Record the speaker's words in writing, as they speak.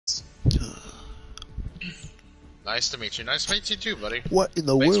Nice to meet you. Nice to meet you too, buddy. What in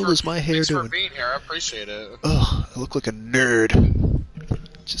the world is my hair doing? Thanks for being here. I appreciate it. Ugh, I look like a nerd.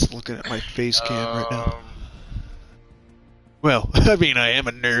 Just looking at my face cam right now. Well, I mean, I am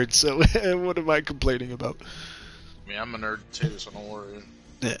a nerd, so what am I complaining about? I mean, I'm a nerd too, so don't worry.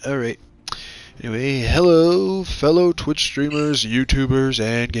 Yeah, alright. Anyway, hello, fellow Twitch streamers, YouTubers,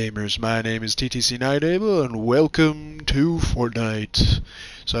 and gamers. My name is TTC Nightable, and welcome to Fortnite.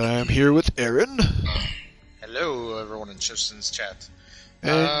 So I'm here with Aaron. Hello, everyone in Tristan's chat.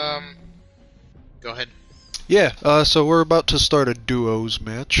 And, go ahead. Yeah, so we're about to start a duos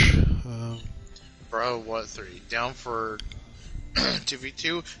match. Bro, what, 3? Down for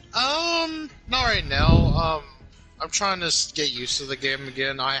 2v2? Not right now. I'm trying to get used to the game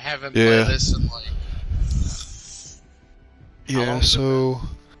again. I haven't played this in like... Yeah, so...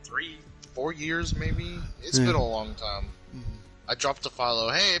 3-4 years, maybe? It's been a long time. I dropped a follow.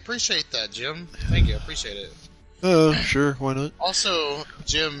 Hey, appreciate that, Jim. Thank you, appreciate it. Sure, why not? Also,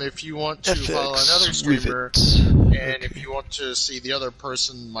 Jim, if you want to follow another streamer, and if you want to see the other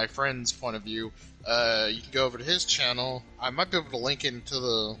person, my friend's point of view, you can go over to his channel. I might be able to link it into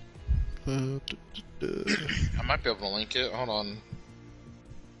the... I might be able to link it. Hold on.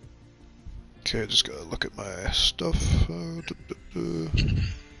 Okay, I just gotta look at my stuff. How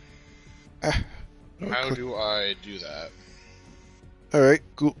do I do that? Alright,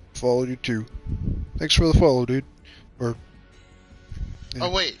 cool. Followed you too. Thanks for the follow, dude. Or... Yeah.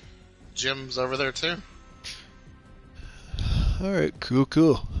 Oh, wait. Jim's over there too? Alright,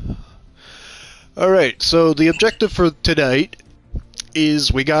 cool. Alright, so the objective for tonight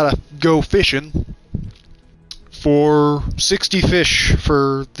is we gotta go fishing for 60 fish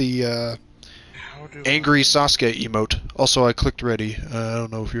for the Angry Sasuke emote. Also, I clicked ready. I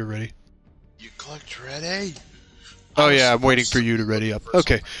don't know if you're ready. You clicked ready? Oh yeah, I'm waiting for you to ready up.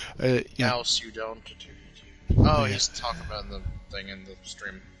 Okay. Yeah. Mouse you down to 2v2. Oh, he's talking about the thing in the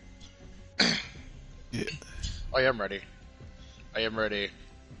stream. Yeah. Oh, yeah, I'm ready. I am ready.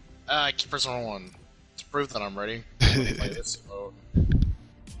 I keep pressing 1 to prove that I'm ready. Play this emote.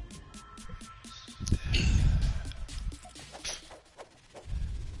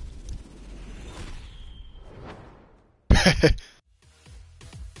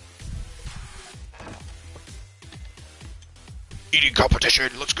 Eating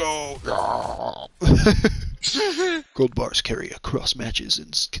competition, let's go! Gold bars carry across matches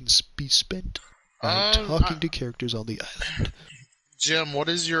and can be spent talking to characters on the island. Jim, what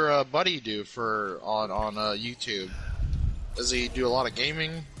does your buddy do for on YouTube? Does he do a lot of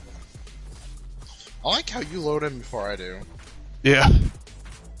gaming? I like how you load him before I do. Yeah.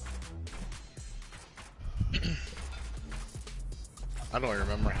 I don't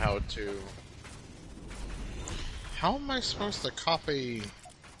remember how to... How am I supposed to copy...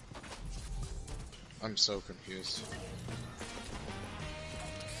 I'm so confused.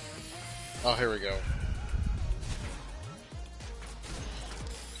 Oh, here we go.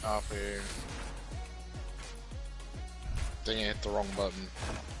 Copy. Dang it, hit the wrong button.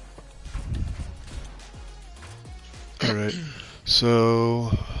 Alright,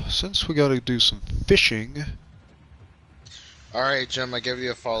 so since we gotta do some fishing... Alright, Jim, I give you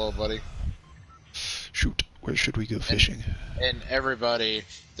a follow, buddy. Shoot, where should we go fishing? And everybody,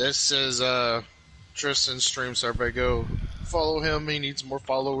 this is Tristan's stream, so everybody go follow him. He needs more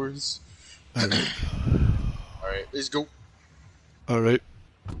followers. Alright. Alright, let's go. Alright.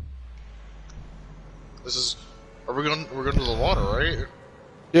 This is... we're going to the water, right?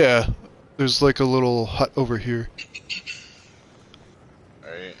 Yeah, there's like a little hut over here.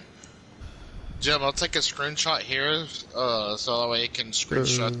 Alright. Jim, I'll take a screenshot here, so that way I can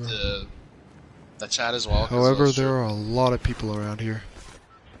screenshot the chat as well. However, there are a lot of people around here.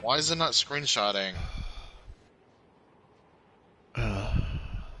 Why is it not screenshotting? Dang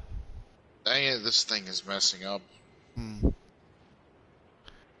it, this thing is messing up.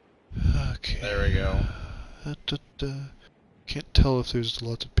 Okay. There we go. Can't tell if there's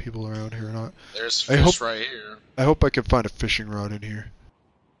lots of people around here or not. There's fish right here. I hope I can find a fishing rod in here.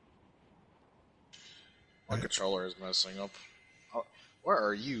 My controller is messing up. Oh, where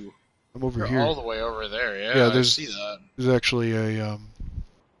are you? I'm over You're here. all the way over there, yeah, I see that. There's actually a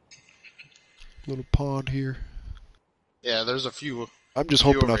little pond here. Yeah, there's a few. I'm just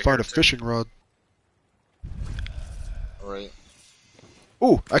hoping I find a fishing rod. Alright.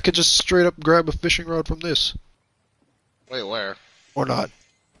 Ooh, I could just straight up grab a fishing rod from this. Wait, where? Or not.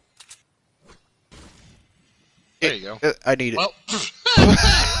 There you go. I need it. Well,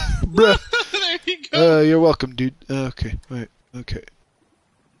 bruh. there you go. You're welcome, dude. Okay, wait, okay.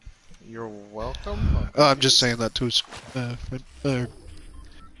 You're welcome? I'm just saying that to his friend.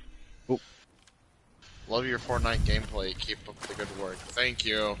 Love your Fortnite gameplay. Keep up the good work. Thank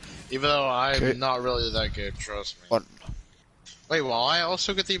you. Even though I'm not really that good, trust me. 1. Wait, will I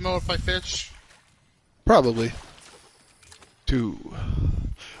also get the emote if I fish? Probably. 2.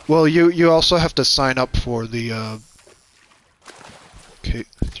 Well, you also have to sign up for the, Okay,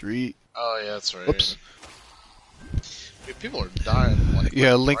 3. Oh, yeah, that's right. Whoops. Dude, people are dying. Like,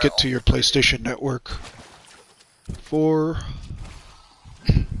 yeah, link it to your PlayStation Network. 4.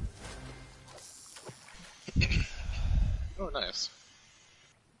 Oh, nice.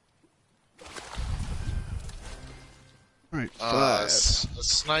 Right, 5. A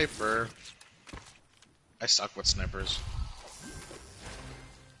sniper. I suck with snipers.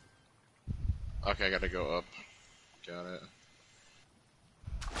 Okay, I gotta go up. Got it.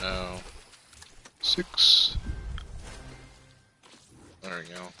 No. 6. There we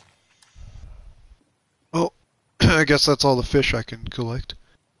go. Oh, I guess that's all the fish I can collect.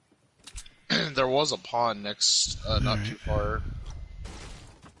 There was a pond next, not too far.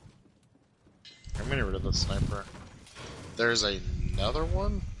 I'm getting rid of the sniper. There's another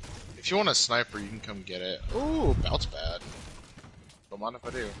one? If you want a sniper, you can come get it. Ooh, bounce pad. Don't mind if I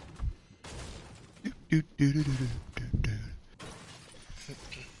do.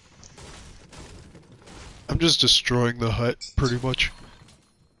 I'm just destroying the hut, pretty much.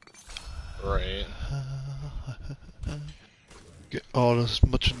 Right. Get all as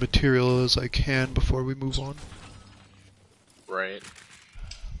much material as I can before we move on. Right.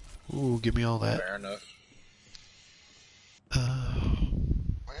 Ooh, give me all that. Fair enough.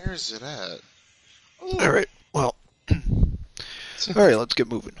 Where is it at? Alright, well. Alright, let's get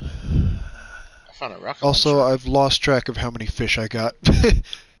moving. I found a rocket Also, launcher. I've lost track of how many fish I got. I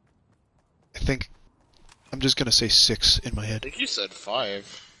think I'm just gonna say 6 in my I head. think you said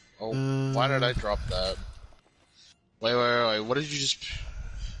 5. Oh, why did I drop that? Wait, what did you just...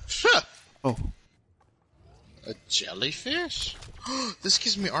 Oh. A jellyfish? This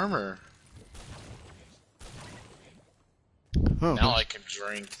gives me armor. Oh, Now nice. I can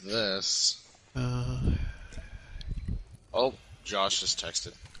drink this. Oh, Josh just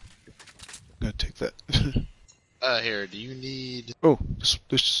texted. I'm gonna take that. Here, do you need... Oh,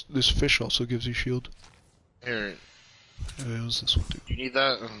 this fish also gives you shield. Here, What was this one do? you need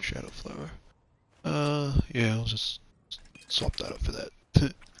that? Shadow flower. Yeah, I'll just swap that up for that.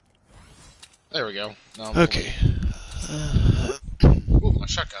 There we go. Now I'm Okay. Ooh, my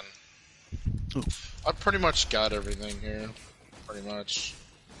shotgun. Oh. I pretty much got everything here. Pretty much.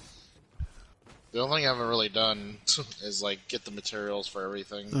 The only thing I haven't really done is, like, get the materials for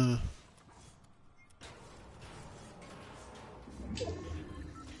everything.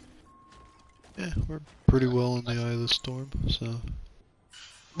 Yeah, we're pretty well in the eye of the storm, so...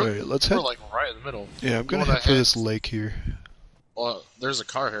 Alright, let's head. We're, like, right in the middle. Yeah, I'm gonna head for this lake here. Well, there's a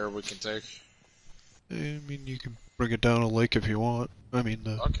car here we can take. I mean, you can bring it down a lake if you want. I mean,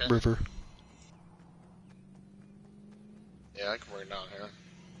 the river. Yeah, I can bring it down here.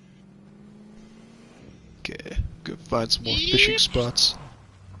 Okay, go find some more fishing spots.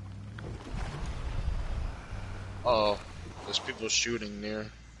 Uh-oh, there's people shooting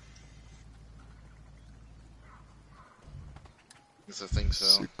near. I think so.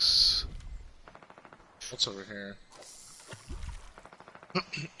 6. What's over here?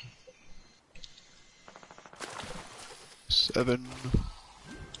 7.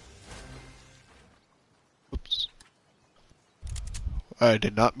 Oops. I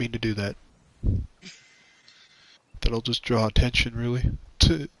did not mean to do that. That'll just draw attention, really.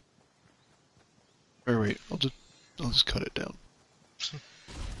 Or wait, I'll just cut it down.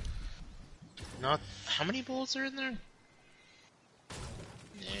 Not... How many bullets are in there?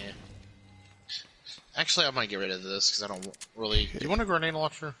 Nah. Actually, I might get rid of this, because I don't really... Do you want a grenade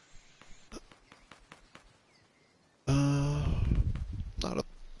launcher? Not a...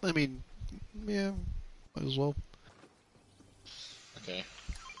 I mean, yeah, might as well. Okay.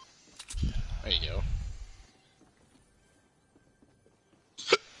 There you go.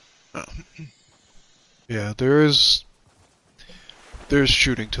 Oh. Yeah, there's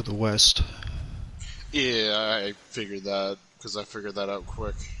shooting to the west. Yeah, I figured that, because I figured that out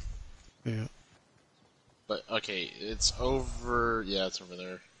quick. Yeah. But, okay, it's over... Yeah, it's over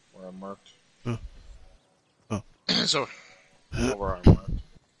there, where I'm marked. Oh. Oh. So, where I'm marked.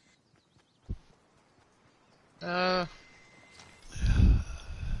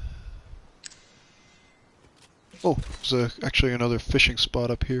 Oh, there's actually another fishing spot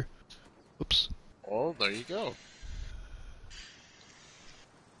up here. Oops. Oh, there you go.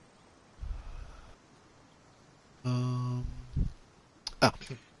 Ah.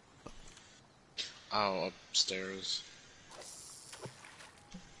 Oh, upstairs.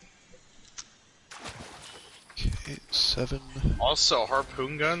 Okay, 7. Also,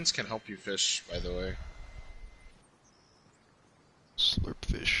 harpoon guns can help you fish, by the way. Slurp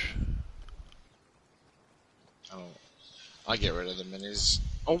fish. I get rid of the minis.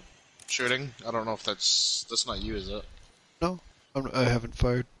 Oh, shooting. I don't know if that's not you, is it? No, I haven't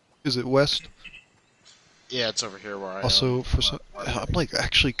fired. Is it west? Yeah, it's over here where I am. Also, I'm like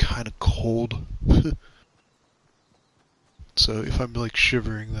actually kind of cold. So if I'm like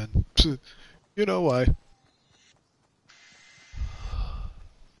shivering, then you know why.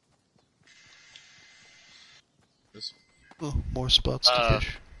 Oh, more spots to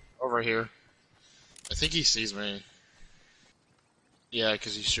fish. Over here. I think he sees me. Yeah,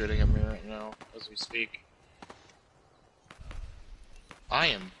 because he's shooting at me right now as we speak. I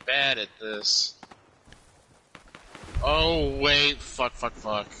am bad at this. Oh, wait. Fuck.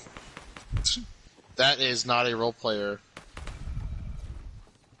 That is not a role player.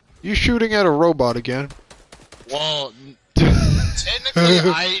 You shooting at a robot again? Well,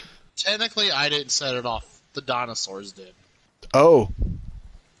 technically I didn't set it off. The dinosaurs did. Oh.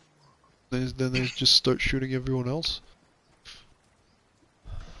 Then they just start shooting everyone else?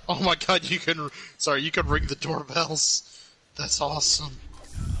 Oh my god, you can ring the doorbells. That's awesome.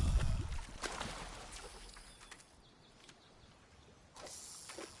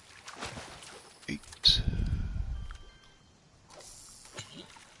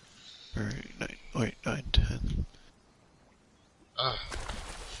 Alright, 9, 10.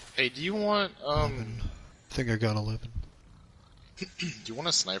 Hey, do you want, 11. I think I got 11. Do you want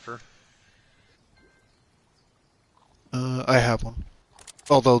a sniper? I have one.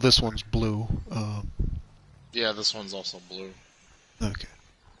 Although this one's blue. Yeah, this one's also blue. Okay.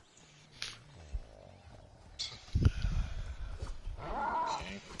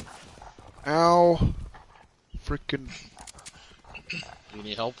 Okay. Ow! Frickin'. You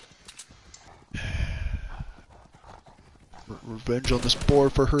need help? Revenge on this boar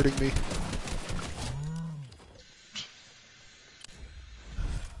for hurting me.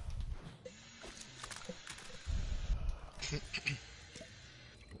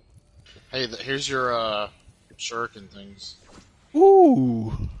 Hey, here's your, shuriken things.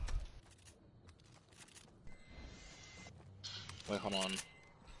 Ooh! Wait, hold on.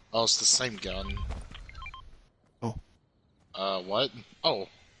 Oh, it's the same gun. Oh. What? Oh.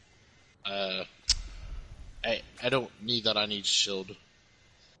 I don't need that, I need shield.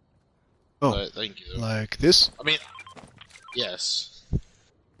 Oh. But thank you. Like this? I mean, yes.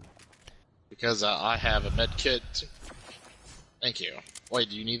 Because I have a med kit. Thank you. Wait,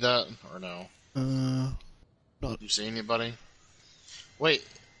 do you need that? Or no? Not. Do you see anybody? Wait,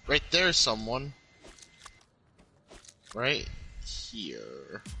 right there's someone. Right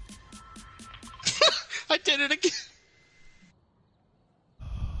here. I did it again!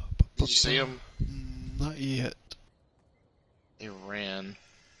 Did you see him? Not yet. He ran.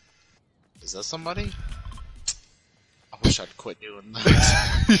 Is that somebody? I wish I'd quit doing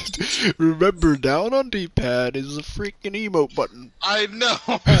that. Remember, down on D-pad is a freaking emote button. I know!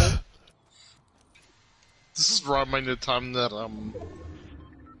 This is reminding me of the time that,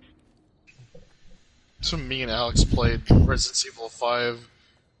 so me and Alex played Resident Evil 5,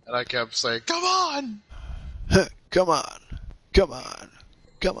 and I kept saying, "Come on! Come on! Come on!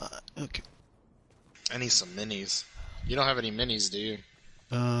 Come on!" Okay. I need some minis. You don't have any minis, do you?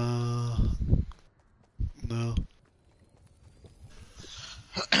 No.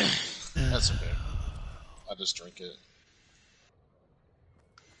 That's okay. I'll just drink it.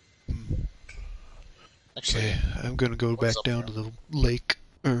 Actually, Okay, I'm gonna go back down there? to the lake,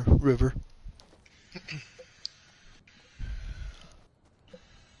 or river. I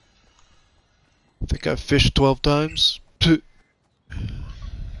think I've fished 12 times.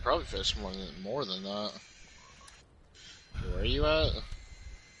 Probably fish more than that. Where are you at?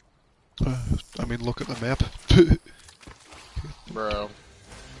 I mean, look at the map. Bro.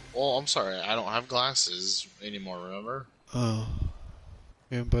 Well, I'm sorry, I don't have glasses anymore, remember? Oh.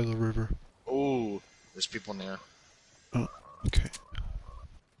 And by the river. Ooh, there's people near. Oh, okay.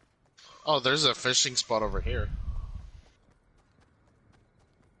 Oh, there's a fishing spot over here.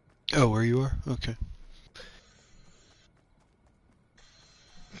 Oh, where you are? Okay.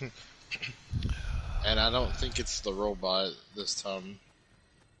 And I don't think it's the robot this time.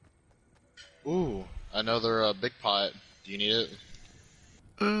 Ooh, another big pot. Do you need it?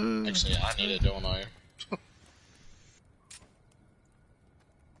 Actually, I need it, don't I?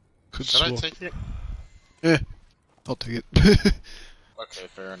 Should I take it? Yeah, I'll take it. Okay,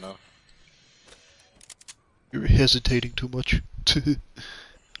 fair enough. You're hesitating too much.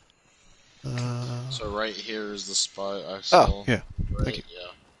 So right here is the spot I saw. Oh, yeah. Right? Thank you.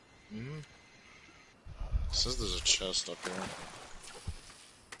 Yeah. says there's a chest up here.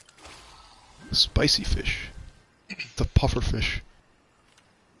 Spicy fish. The puffer fish.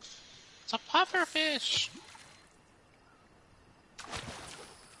 It's a puffer fish!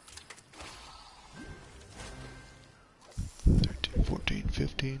 13, 14,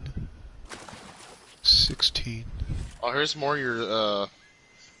 15, 16. Oh, here's more of your,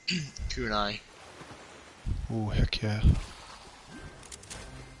 kunai. Oh, heck yeah.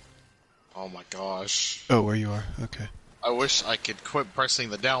 Oh my gosh. Oh, where you are? Okay. I wish I could quit pressing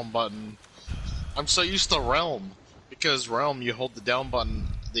the down button. I'm so used to Realm. Because Realm, you hold the down button,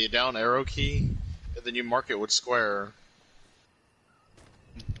 the down arrow key, and then you mark it with square.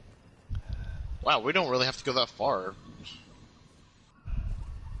 Wow, we don't really have to go that far.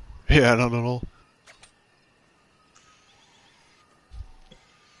 Yeah, not at all.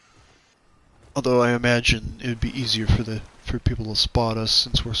 Although I imagine it would be easier for people to spot us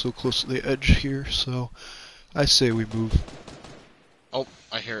since we're so close to the edge here, so I say we move. Oh,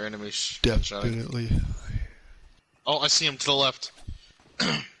 I hear enemies. Definitely. Oh, I see him to the left.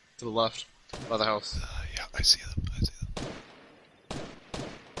 To the left, by the house. Yeah, I see them. I see them.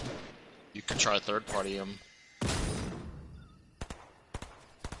 You could try third party him.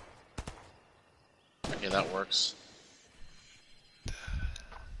 Okay, that works.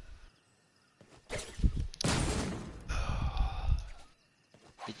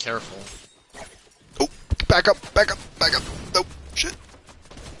 Be careful. Oh, back up, back up, back up. Nope, shit.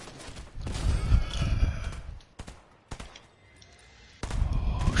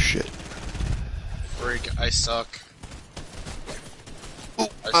 Oh, shit. Freak, I suck. Oh,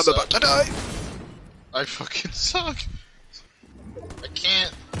 I'm about to die. I fucking suck. I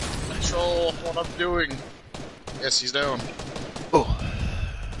can't control what I'm doing. Yes, he's down. Oh.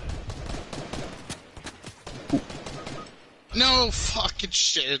 No fucking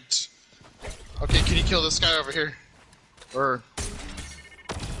shit. Okay, can you kill this guy over here? Or...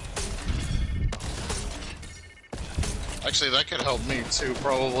 Actually, that could help me too,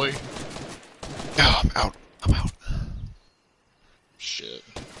 probably. Oh, I'm out. I'm out. Shit.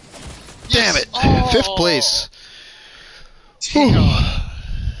 Damn Yes! it! Oh! 5th place. Damn.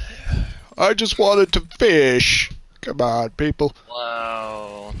 I just wanted to fish. Come on, people.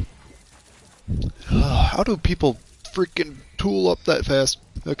 Wow. How do people freaking tool up that fast?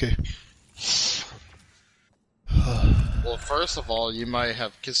 Okay. Well, first of all, you might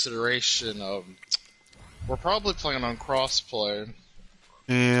have consideration of... We're probably playing on crossplay.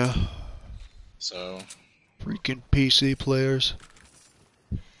 Yeah. So... Freaking PC players.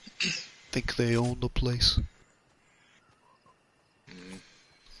 Think they own the place.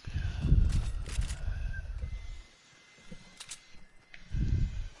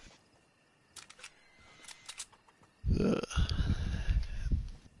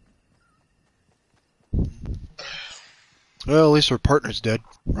 Well, at least her partner's dead,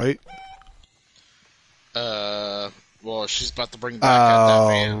 right? Well, she's about to bring back at that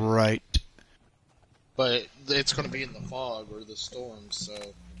van. Right. But it's going to be in the fog or the storm, so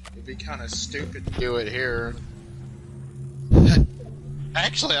it'd be kind of stupid to do it here.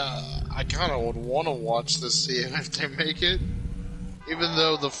 Actually, I kind of would want to watch this, see if they make it. Even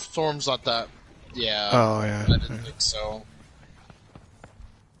though the storm's not that... Yeah. Oh, yeah. I didn't think so.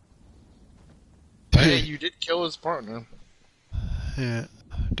 But hey, you did kill his partner. Yeah.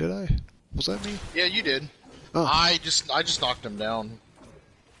 Did I? Was that me? Yeah, you did. Oh. I just knocked him down.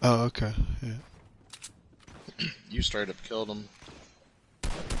 Oh, okay. Yeah. You straight up killed him.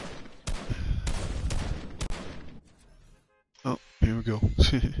 Oh, here we go.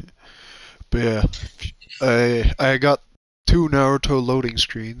 But yeah, I got 2 Naruto loading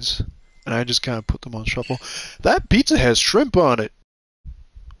screens, and I just kind of put them on shuffle. That pizza has shrimp on it.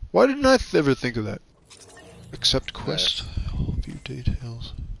 Why didn't I ever think of that? Accept quest. Oh, view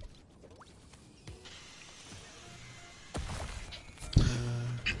details.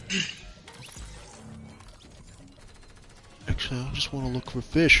 Actually, I just want to look for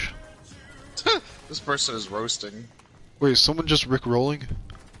fish. This person is roasting. Wait, is someone just rickrolling?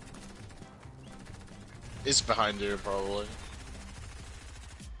 It's behind you, probably.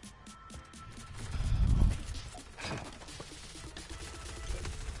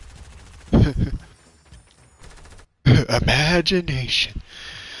 Imagination.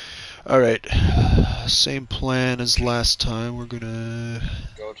 Alright. Same plan as last time. We're gonna...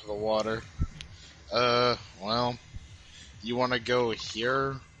 Go to the water. Well... You wanna go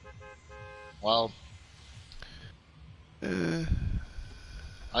here? Well... I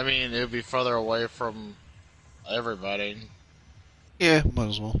mean, it would be further away from everybody. Yeah, might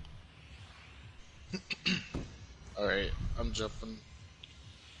as well. Alright, I'm jumping.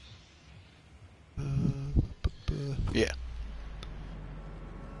 Yeah.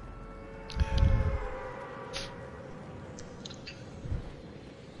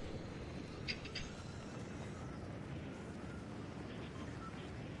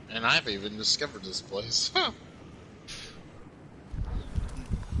 And I haven't even discovered this place. Huh.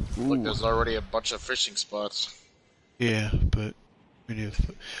 Ooh. Look, there's already a bunch of fishing spots. Yeah, but we need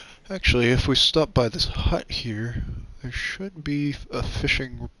to... Actually, if we stop by this hut here, there should be a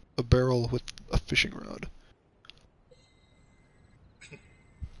barrel with a fishing rod.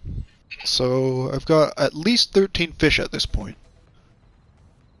 So I've got at least 13 fish at this point.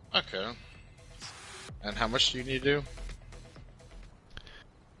 Okay. And how much do you need to do?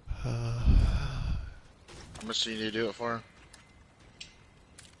 How much do you need to do it for?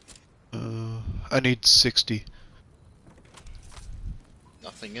 I need 60.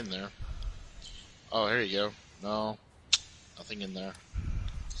 Nothing in there. Oh, here you go. No. Nothing in there.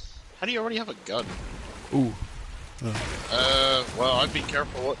 How do you already have a gun? Ooh. Well, I'd be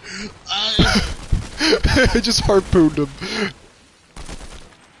careful what... I just harpooned him.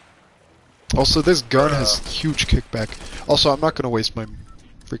 Also, this gun has huge kickback. Also, I'm not gonna waste my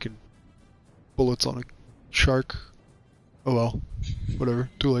freaking bullets on a shark. Oh well. Whatever.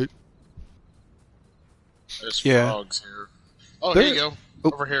 Too late. There's frogs here. Oh, there here you go.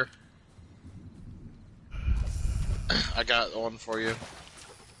 Oh. Over here. I got one for you.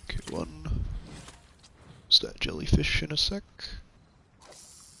 Okay, one. Is that jellyfish in a sec?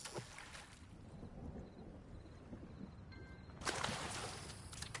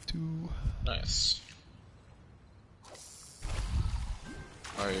 Two. Nice.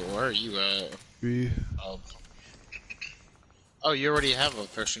 Alright, where are you at? 3. Oh, you already have a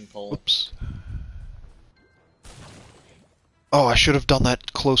fishing pole. Oops. Oh, I should have done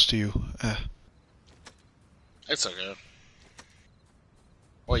that close to you. It's okay.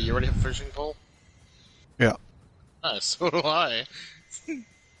 Wait, you already have a fishing pole? Yeah. Nice, so do I. Even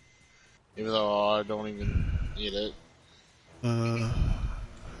though I don't even need it.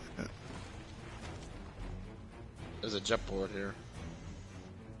 There's a jetboard here.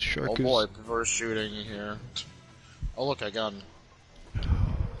 Shark Oh boy, prefer shooting here. Oh look, I got him.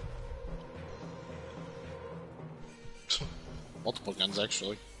 Multiple guns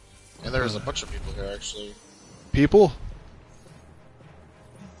actually. And there's a bunch of people here actually. People?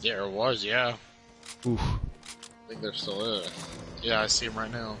 Yeah, there was, yeah. Oof. I think they're still in. Yeah, I see them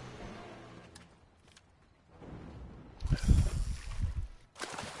right now.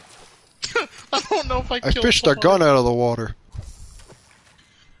 I don't know if I killed fished our gun out of the water.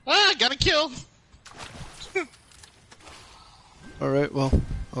 Ah, got a kill! Alright, well,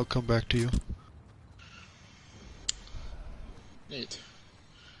 I'll come back to you. Neat.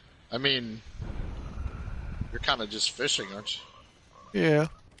 I mean, you're kind of just fishing, aren't you? Yeah.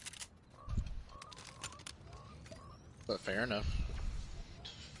 But fair enough.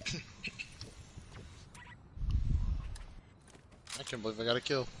 I can't believe I got a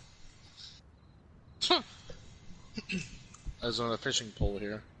kill. I was on a fishing pole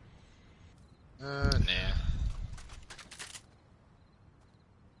here. Nah.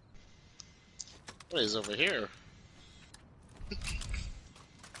 What is over here?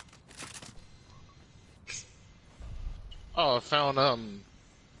 Oh, I found,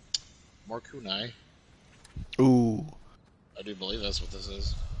 more kunai. Ooh. I do believe that's what this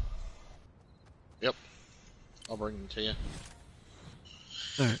is. Yep. I'll bring them to you.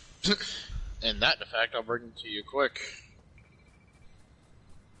 Alright. And that, in fact, I'll bring them to you quick.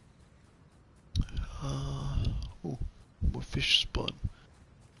 Ooh. More fish spawn.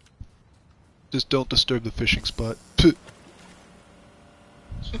 Just don't disturb the fishing spot.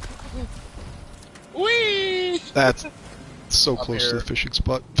 Whee! That's so Up close to here. the fishing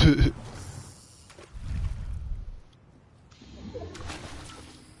spot. Dang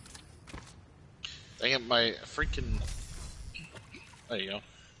it, my freaking... There you go.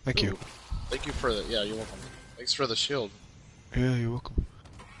 Thank you. Thank you for the... Yeah, you're welcome. Thanks for the shield. Yeah, you're welcome.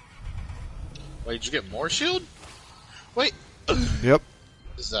 Wait, did you get more shield? Wait! Yep.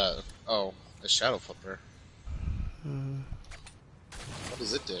 Is that... Oh, a shadow flipper. What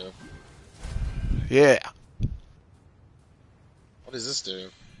does it do? Yeah. What does this do?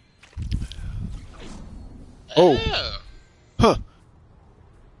 Oh. Yeah. Huh.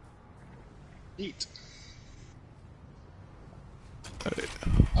 Neat.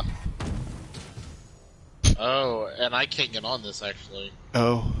 Oh, and I can't get on this actually.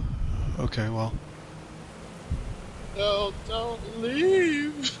 Oh. Okay, well. No, don't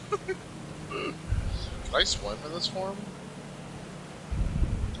leave. Can I swim in this form?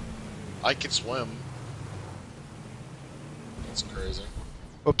 I can swim. That's crazy.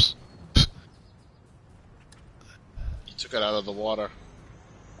 Oops. took it out of the water.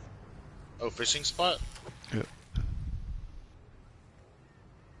 Oh, fishing spot? Yeah.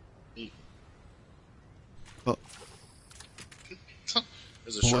 Neat. Oh.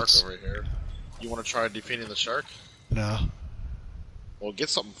 There's a shark over here. You want to try defeating the shark? Nah. Well, get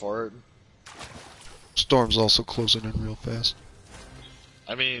something for it. Storm's also closing in real fast.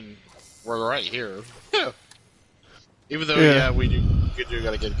 I mean, we're right here. Yeah. Even though, yeah, we do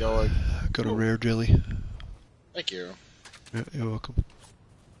gotta get going. Got a rare jelly. Thank you. Yeah, you're welcome.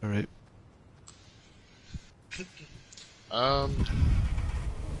 Alright.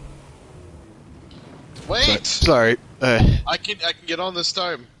 Wait! Sorry. I can get on this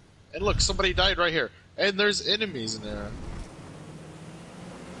time. And look, somebody died right here. And there's enemies in there.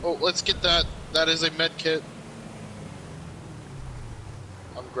 Oh, let's get that. That is a med kit.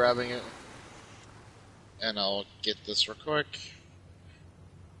 I'm grabbing it. And I'll get this real quick.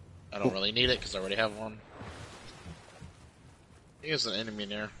 I don't really need it because I already have one. I think there's an enemy in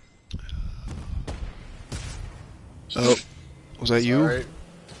there. Oh, was that you?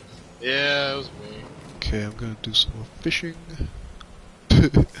 Yeah, it was me. Okay, I'm gonna do some more fishing.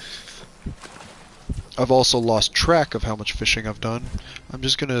 I've also lost track of how much fishing I've done. I'm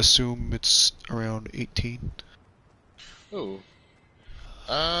just gonna assume it's around 18. Ooh.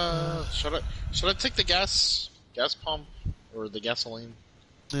 Should I take the gas pump or the gasoline?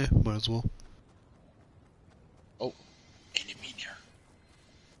 Yeah, might as well. Oh, enemy there.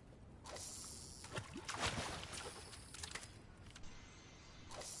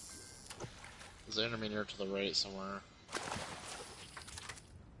 There's an enemy near to the right somewhere.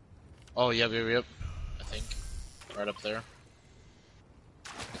 Oh, yep. I think. Right up there.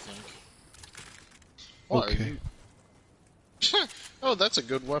 I think. What okay. are you? Oh, that's a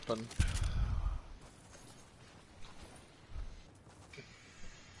good weapon.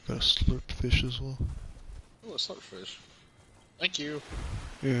 Got a slurp fish as well. Oh, a slurpfish. Thank you.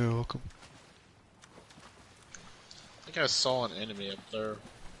 Yeah, you're welcome. I think I saw an enemy up there.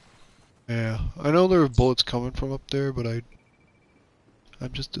 Yeah, I know there are bullets coming from up there, but I'm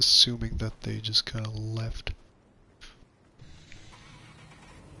just assuming that they just kind of left.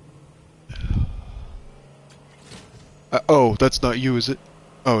 Oh, that's not you, is it?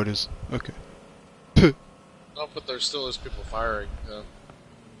 Oh, it is. Okay. No, but there still is people firing. You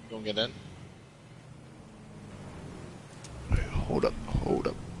gonna get in? Hold up.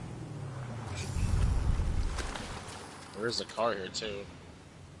 There is a car here too.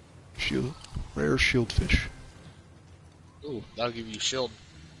 Shield, rare shield fish. Ooh, that'll give you shield.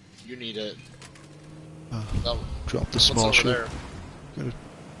 You need it. Drop the small what's over shield. there? Gotta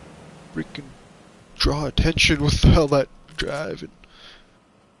freaking draw attention with all that driving.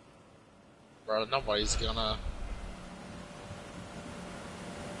 Bro, nobody's gonna.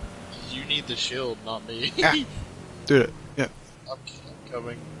 You need the shield, not me. Yeah. Did it? Yeah. I'm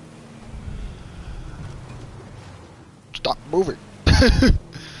coming. Stop moving.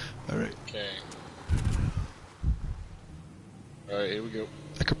 Alright. Okay. Alright, here we go.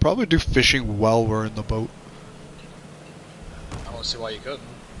 I could probably do fishing while we're in the boat. I don't see why you couldn't.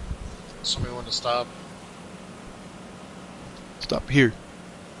 Somebody want to stop. Stop here.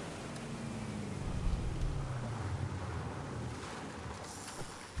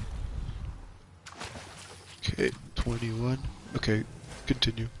 Okay, 21. Okay,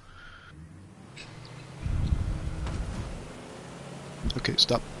 continue. Okay,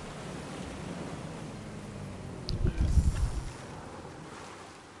 stop.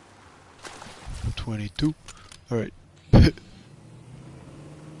 $22. Alright. Oh,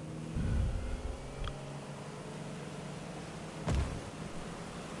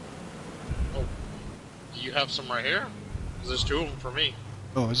 do you have some right here? 'Cause there's two of them for me.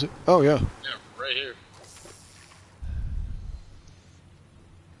 Oh, is it? Oh, yeah. Yeah, right here.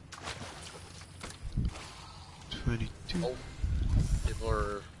 Oh, people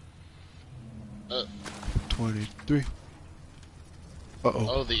are. 23. Uh-oh.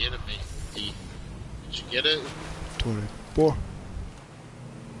 Oh, the enemy. Did you get it? 24.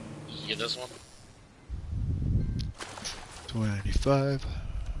 Did you get this one? 25.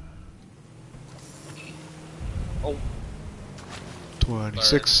 Oh.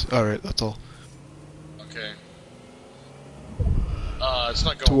 26. Alright, that's all. Okay. It's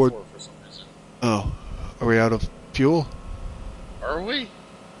not going forward for some reason. Oh. Are we out of fuel? Are we?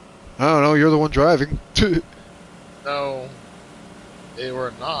 I don't know, you're the one driving. No.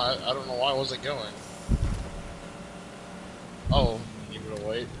 We're not. I don't know why it wasn't going. Oh, you need me to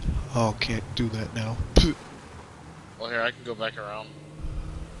wait? Oh, can't do that now. Well, here, I can go back around.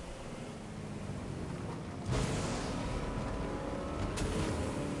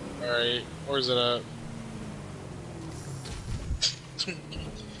 Alright, where's it at?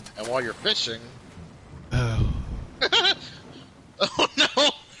 And while you're fishing... Oh. Oh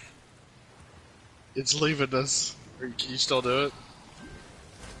no! It's leaving us. Can you still do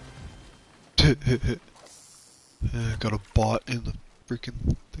it? Got a bot in the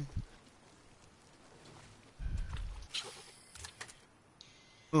freaking thing.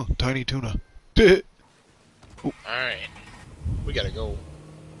 Oh, tiny tuna. Oh. Alright. We gotta go.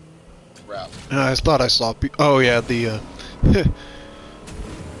 Wrap. I thought I saw oh yeah, the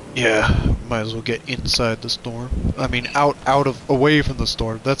yeah, might as well get inside the storm. I mean away from the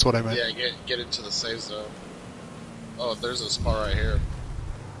storm, that's what I meant. Yeah, get into the safe zone. Oh, there's a spot right here.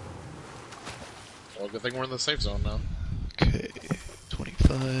 Well, good thing we're in the safe zone now. Okay,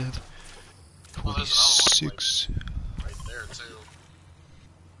 25, 26, right there too.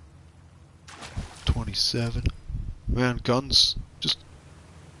 27. Man, guns. Just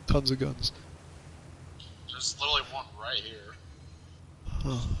tons of guns. There's literally one right here.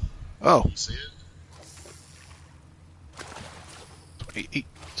 Huh. Oh. You see it? 28.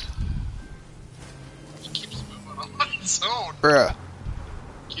 It keeps moving on its own. Bruh. It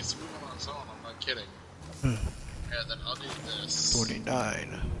keeps moving on its own, I'm not kidding. Hmm. Yeah, then I'll do this. 49.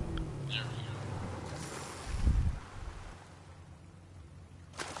 There we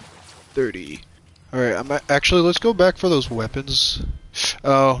go. 30. Alright, actually, let's go back for those weapons.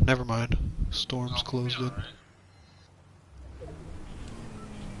 Oh, never mind. Storm's closed in. Right.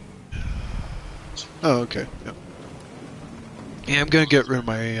 Oh, okay. Yep. Yeah, I'm gonna get rid of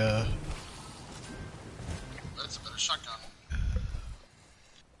my, That's a better shotgun.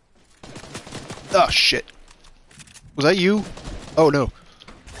 Oh, shit. Was that you? Oh, no.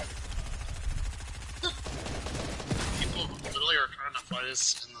 People literally are trying to fight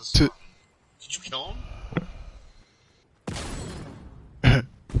us in this. Did you kill him?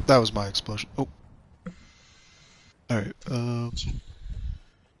 That was my explosion. Oh. Alright,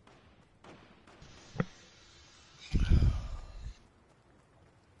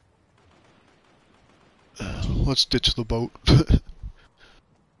 let's ditch the boat. Okay.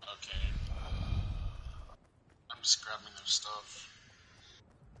 I'm just grabbing their stuff.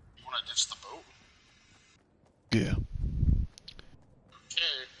 You wanna ditch the boat? Yeah.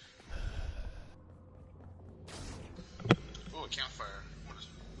 Okay. Oh, a campfire. What is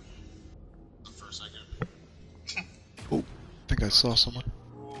it? For a second. Oh, I think I saw someone.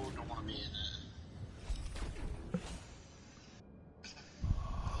 Oh, don't wanna be in it.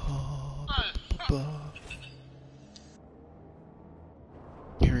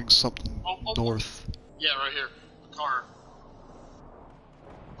 Hearing something north. Yeah, right here. A car.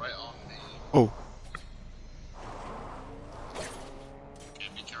 Right on me. Oh. Okay,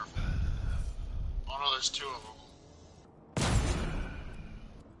 be careful. Oh no, there's two of them.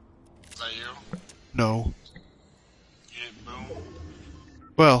 Is that you? No. You didn't boom?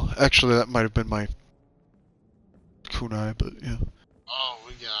 Well, actually, that might have been my kunai, but yeah. Oh,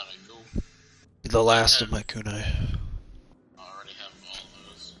 we gotta go. The last of my kunai. I already have all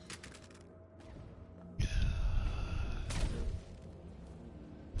those.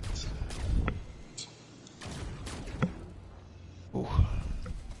 Oh.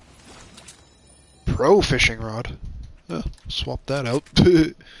 Pro fishing rod. Swap that out.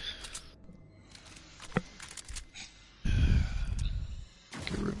 Get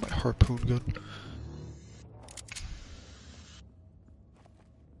rid of my harpoon gun.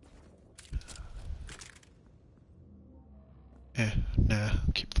 Nah,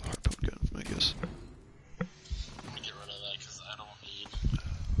 keep the harpoon gun, I guess. I'm gonna get rid of that because I don't need.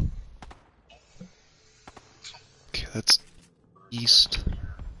 Okay, that's east.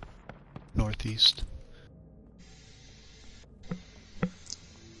 Northeast.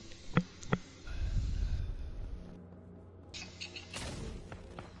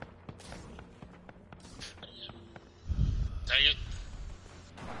 Dang it.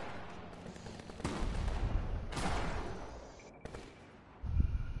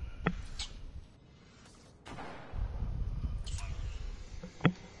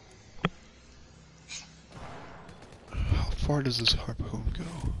 How far does this harpoon go?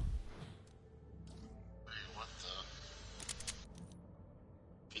 Wait, what the?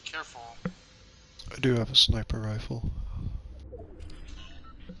 Be careful. I do have a sniper rifle.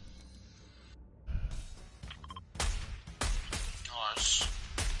 Gosh.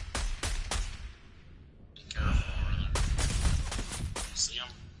 Be careful over there. You see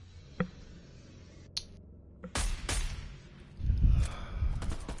him?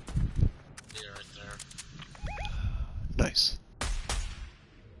 Yeah, right there. Nice.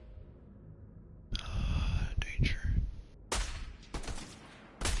 Danger.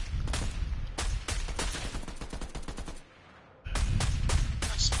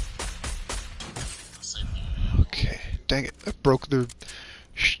 dang it! I broke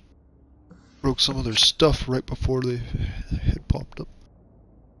some of their stuff right before they had popped up.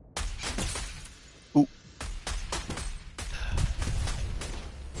 Ooh.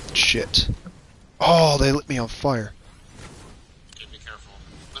 Shit. Oh, they lit me on fire. Okay, be careful.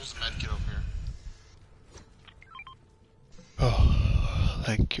 There's a med kit over here. Oh,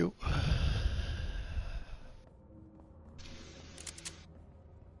 thank you.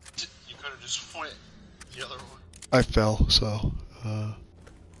 You could have just went the other one. I fell, so, yeah,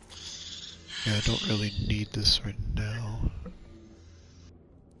 I don't really need this right now.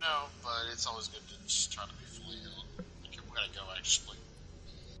 No, but it's always good to just try to be fully healed. Okay, we gotta go, actually.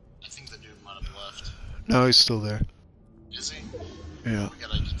 I think the dude might have left. No, he's still there. Is he? Yeah. We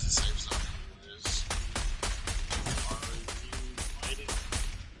gotta get to the safe zone. It is. Are you fighting?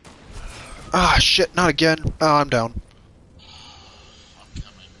 Ah, shit, not again. Oh, I'm down. I'm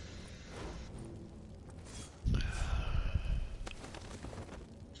coming.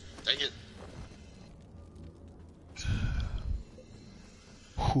 Dang it.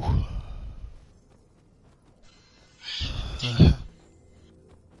 Whew.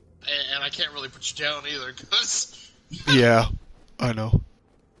 And I can't really put you down either, cause. Yeah, I know. And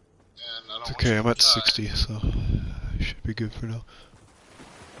I don't It's want okay, you I'm to at die. 60, so I should be good for now.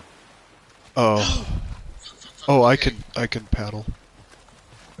 Oh. Oh, I can paddle.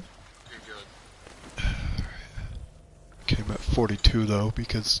 Okay, good. Okay, I'm at 42 though,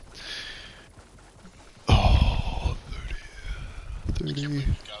 because... Oh, 30. I can't believe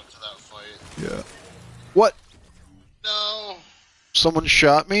you got into that fight. Yeah. What? No! Someone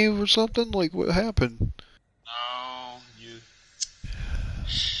shot me or something? Like, what happened? No, you.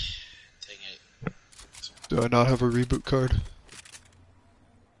 Dang it. Do I not have a reboot card?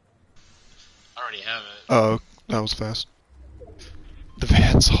 I already have it. Oh, that was fast. The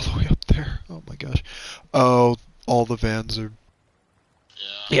van's all the way up there. Oh my gosh. Oh, all the vans are...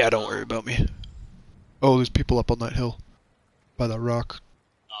 Yeah. Yeah, don't worry about me. Oh, there's people up on that hill. By that rock.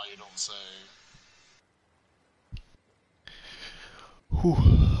 No, you don't say. Whew.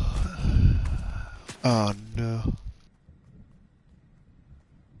 Oh no.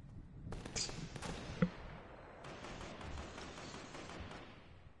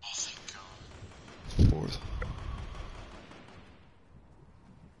 Oh, thank God. Fourth.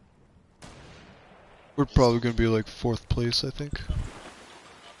 We're probably gonna be like 4th place, I think.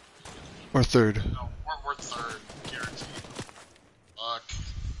 Or 3rd. No, we're third, guaranteed. Fuck.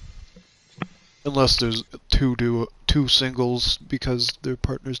 Unless there's two singles because their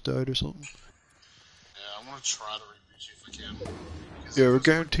partners died or something. Yeah, I'm gonna try to reach you if I can. Because Yeah, we're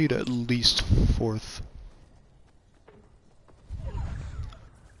guaranteed at least 4th.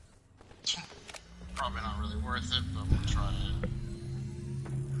 Probably not really worth it, but I'm gonna try it.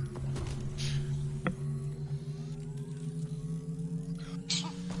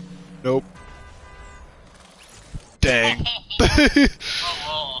 Nope. Dang. Oh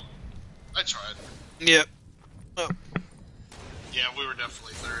well. I tried. Yep. Oh. Yeah, we were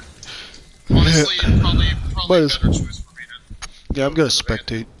definitely third. Honestly, probably Might a as- better choice for me to. Yeah, I'm gonna to the van.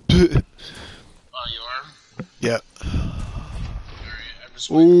 spectate. Oh, you are? Yeah. Alright, I'm just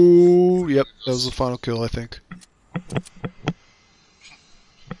waiting. Ooh, yep. That was the final kill, I think. You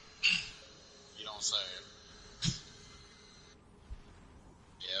don't say.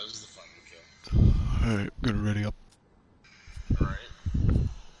 Yeah, it was the final kill. Alright, gonna ready up. Alright.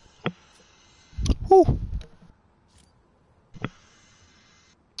 Woo!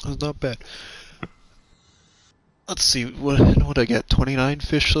 That's not bad. Let's see, what I get? 29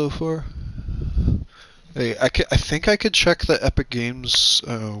 fish so far? Hey, I think I could check the Epic Games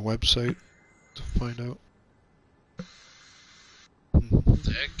website to find out.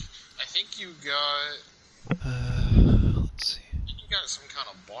 Dick, I think you got. Let's see. I think you got some kind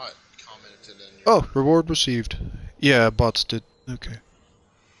of bot commented in your. Oh, reward received. Yeah, bots did. Okay.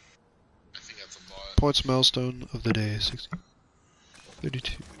 I think that's a bot. Points milestone of the day, 60.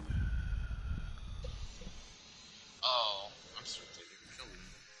 32. Oh, I'm sorry, they didn't kill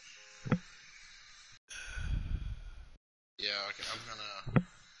me. Yeah, okay, I'm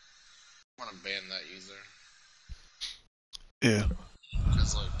gonna ban that user. Yeah.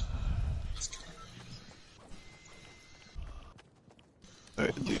 Because, like, it's kind of.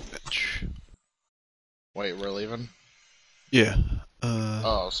 Alright, leave match. Wait, we're leaving? Yeah.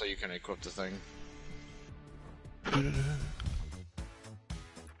 Oh, so you can equip the thing.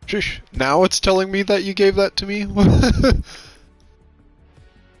 Shush. Now it's telling me that you gave that to me?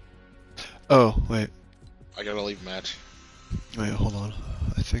 Oh, wait. I gotta leave match. Wait, hold on.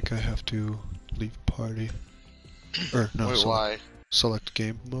 I think I have to leave party. Or, no, Wait, why? select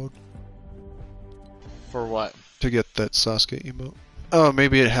game mode. For what? to get that Sasuke emote. Oh,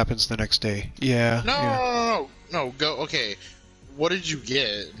 maybe it happens the next day. Yeah. No, Yeah. no. Go. Okay. What did you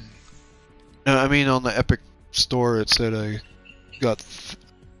get? No, I mean on the Epic Store it said I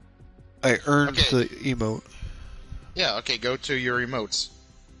earned the emote. Yeah. Okay. Go to your emotes.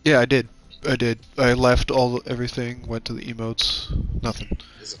 Yeah, I did. I left everything, went to the emotes. Nothing.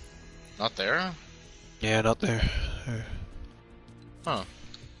 Is it not there? Yeah, not there. Huh.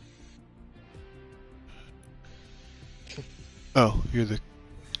 Oh, you're the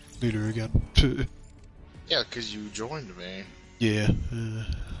leader again. Yeah, because you joined me. Yeah.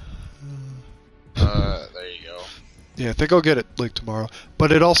 There you go. Yeah, I think I'll get it like tomorrow.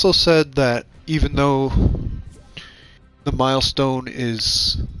 But it also said that even though the milestone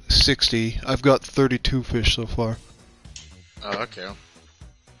is 60, I've got 32 fish so far. Oh, okay.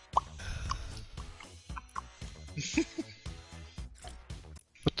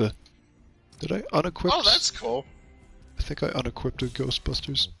 What the? Did I unequip? Oh, that's cool. I think I unequipped the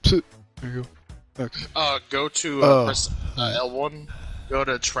Ghostbusters. There you go. Okay. Go to press L1. Go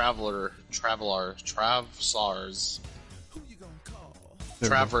to Travsars.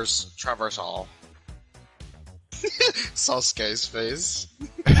 Traverse Hall. Sasuke's face.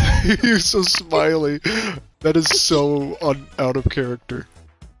 You're so smiley. That is so out of character.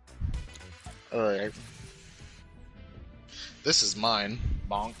 Alright. This is mine.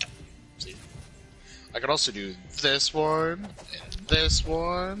 Bonk. See? I could also do this one, and this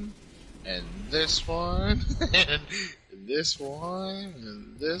one, and this one, and this one,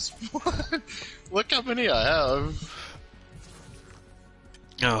 and this one. Look how many I have.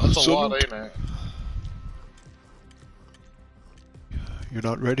 Oh, That's a lot, ain't it? You're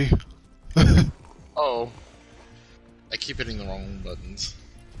not ready? Oh. I keep hitting the wrong buttons.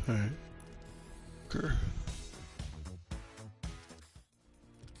 Alright. Okay.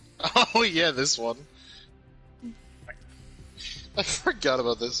 Oh yeah, this one. I forgot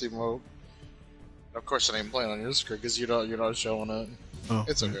about this emote. Of course, I ain't playing on your screen because you're not showing it. Oh,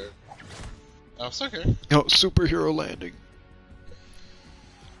 It's right. okay. Oh, it's okay. No, superhero landing.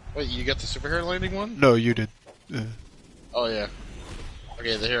 Wait, you got the superhero landing one? No, you did. Oh yeah.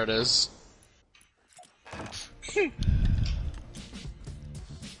 Okay, here it is.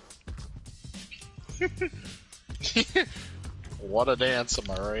 What a dance, am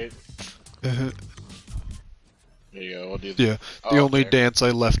I right? There you go. We'll do Yeah, the only dance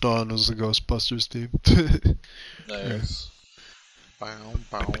I left on was the Ghostbusters theme. Nice.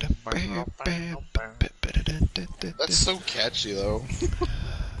 That's so catchy, though.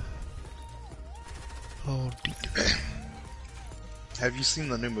 Oh, Have you seen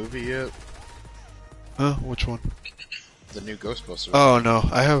the new movie yet? huh? Which one? The new Ghostbusters. Oh no,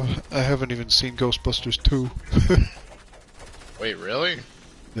 I haven't even seen Ghostbusters 2. Wait, really?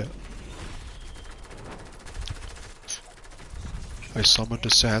 Yeah. I summoned a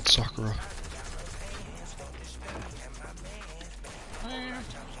sad Sakura.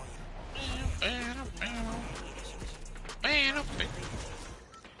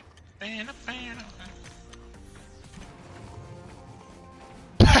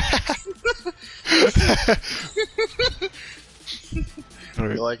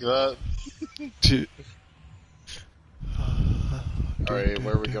 You like that? Alright,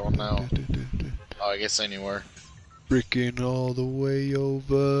 where are we going now? Oh, I guess anywhere. Freaking all the way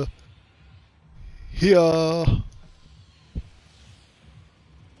over here.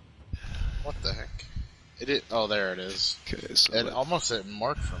 What the heck? Oh, there it is. Okay, so It almost didn't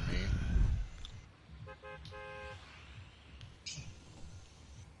mark for me.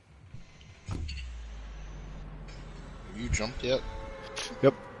 Have you jumped yet?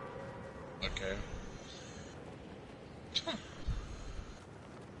 Yep. Okay. Huh.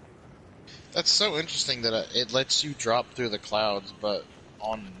 That's so interesting that it lets you drop through the clouds, but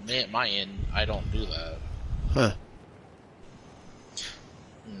on my end, I don't do that. Huh.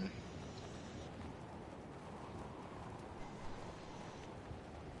 Hmm.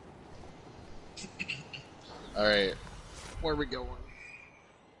 Alright. Where are we going?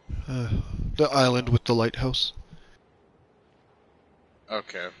 The island with the lighthouse.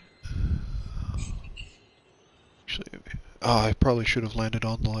 Okay. Actually, I probably should have landed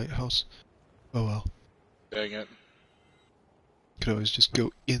on the lighthouse. Oh well. Dang it. Could always just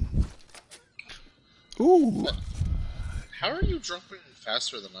go in. Ooh! How are you dropping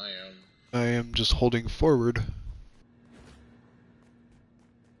faster than I am? I am just holding forward.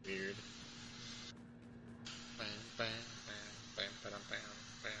 Weird.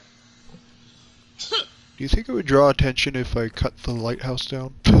 Do you think it would draw attention if I cut the lighthouse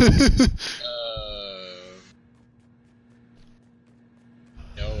down? No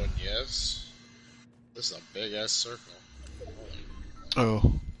and yes. This is a big ass circle.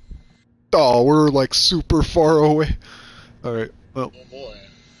 Oh. Oh, we're like super far away. Alright, well. Oh boy.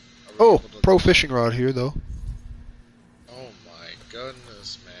 Oh, pro fishing rod here though. Oh my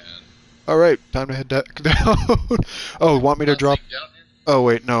goodness, man. Alright, time to head down. Oh, want me to drop? Down here? Oh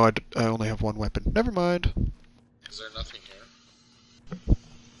wait, no, I only have one weapon. Never mind. Is there nothing here?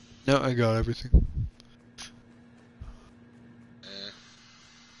 No, I got everything.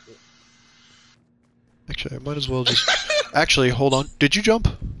 Cool. Actually, I might as well just... Actually, hold on. Did you jump?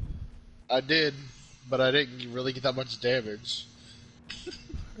 I did, but I didn't really get that much damage.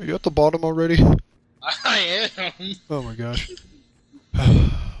 Are you at the bottom already? I am. Oh my gosh.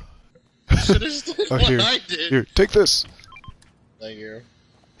 Should have did Oh, what here. I did. Here, take this. Thank you.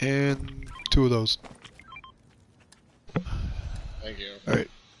 And 2 of those. Thank you. Alright.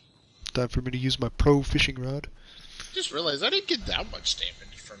 Time for me to use my pro fishing rod. Just realized I didn't get that much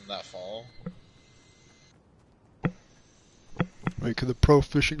damage from that fall. Wait, can the pro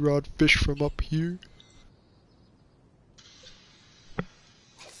fishing rod fish from up here? I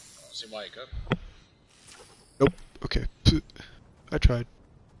don't see why it could. Nope. Okay. I tried.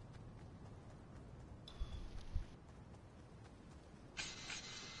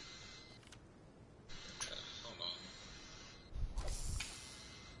 Okay, hold on.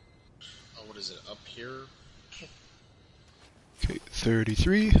 Oh, what is it? Up here? Okay,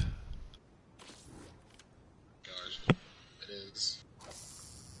 33. Gosh, it is.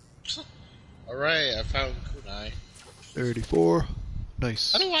 Alright, I found kunai. 34.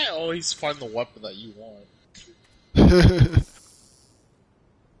 Nice. How do I always find the weapon that you want?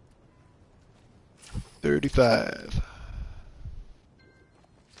 35.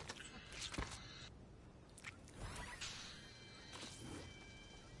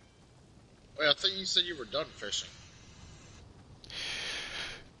 Wait, I thought you said you were done fishing.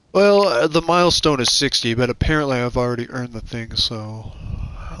 Well, the milestone is 60, but apparently I've already earned the thing, so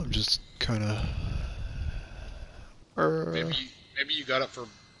I'm just kind of... Maybe you got it for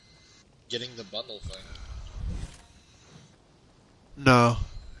getting the bundle thing. No.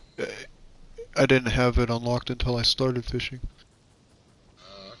 I didn't have it unlocked until I started fishing.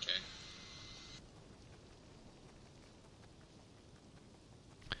 Okay.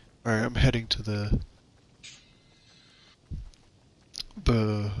 Alright, I'm heading to the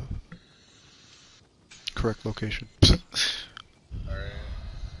correct location. Alright.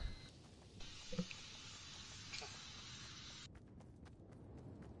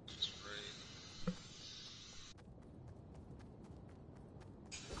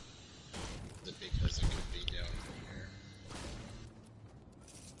 Because it could be down here.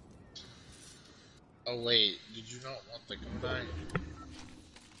 Oh wait, did you not want the kunai?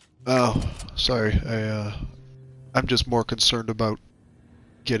 Oh, sorry. I'm just more concerned about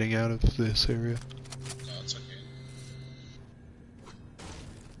getting out of this area. No, it's okay.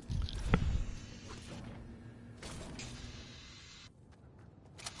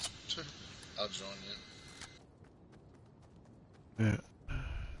 I'll join you. Yeah.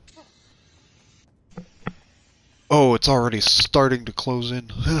 Oh, it's already starting to close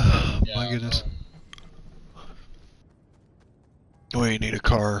in. Yeah, My goodness. Oh, you need a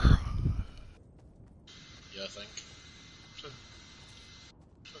car. Yeah, I think.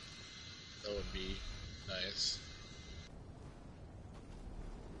 That would be nice.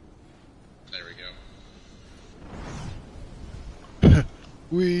 There we go.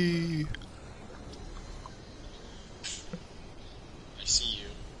 Whee! I see you.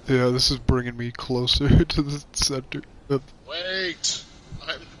 Yeah, this is bringing me closer to the center of... Wait!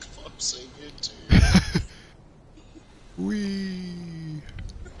 I'm clumsing into you. Whee!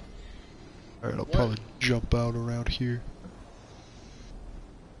 Alright, I'll What? probably jump out around here.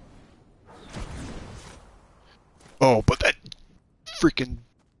 Oh, but that freaking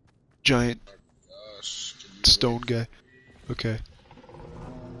giant Oh gosh, can you stone wait? guy. Okay.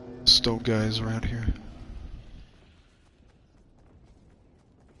 Stone guy is around here.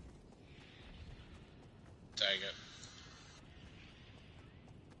 Dang it.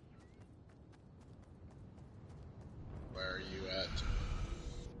 Where are you at?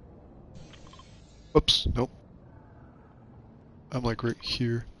 Oops, nope. I'm like right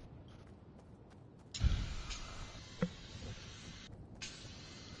here.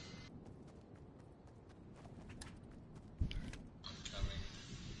 I'm coming.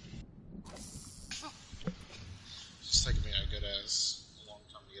 It's just taking me a good ass long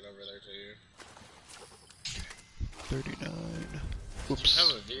time to get over there to you. 39. Do Oops. you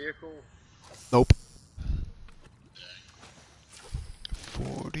have a vehicle? Nope. Dang.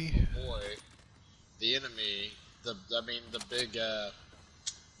 40. Boy, the enemy, the big,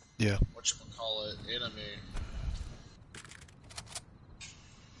 Yeah. what whatchamacallit, enemy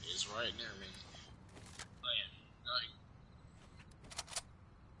is right near me.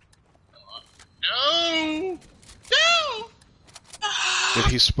 No! No! Did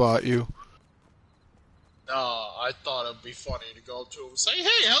he spot you? No, I thought it'd be funny to go up to him and say,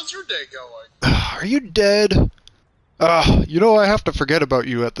 "Hey, how's your day going?" Are you dead? You know I have to forget about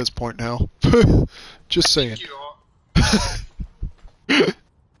you at this point now. Just saying.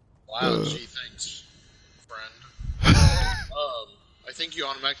 Wow, gee, thanks, friend. I think you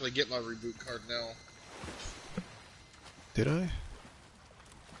automatically get my reboot card now. Did I?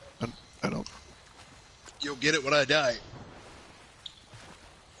 I don't. You'll get it when I die.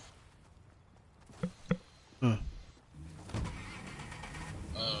 Huh.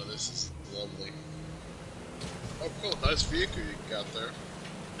 Oh, this is lovely. Oh, cool. Nice vehicle you got there.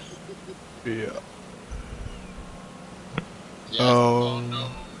 Yeah. Yeah. Oh, no.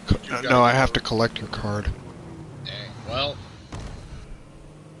 No, I have to collect your card. Dang. Well,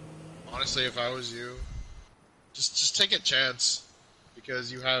 honestly, if I was you, just take a chance.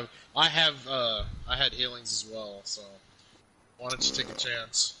 Because you have... I had healings as well, so... Why don't you take a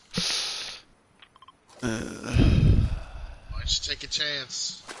chance? Why don't you take a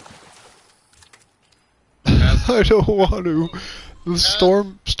chance? I don't want to. The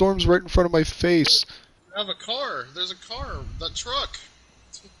storm's right in front of my face. You have a car. There's a car. That truck.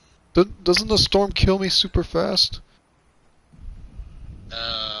 Doesn't the storm kill me super fast?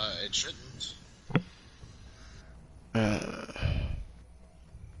 It shouldn't.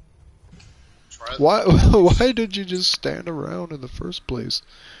 Why did you just stand around in the first place?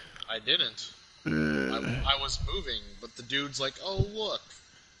 I didn't. I was moving, but the dude's like, "Oh look,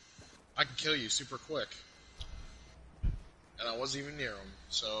 I can kill you super quick," and I wasn't even near him.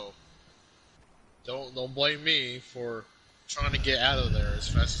 So don't blame me for trying to get out of there as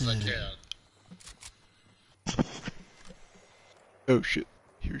fast as I can. Oh shit!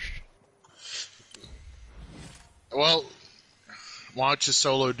 Here's. Well, why don't you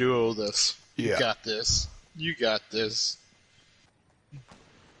solo duo this? Yeah. You got this. You got this.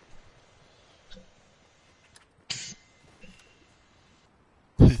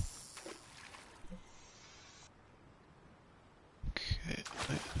 Okay,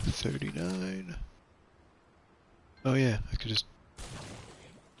 39. Oh yeah, I could just...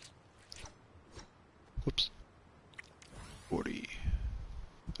 Whoops. 40.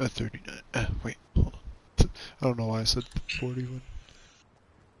 39. Wait, hold on. I don't know why I said 41.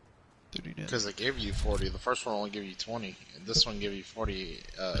 39. Because they gave you 40. The first one only gave you 20. And this one gave you 40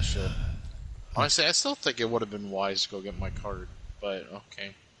 shit. Honestly, I still think it would have been wise to go get my card. But,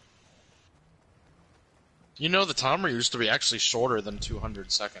 okay. You know, the timer used to be actually shorter than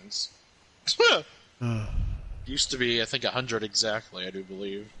 200 seconds. Used to be, I think, 100 exactly, I do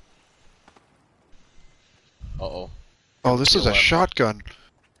believe. Uh-oh. Oh, this is a shotgun.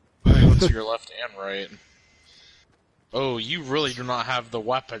 To your left and right. Oh, you really do not have the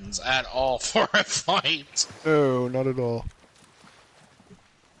weapons at all for a fight. No, not at all.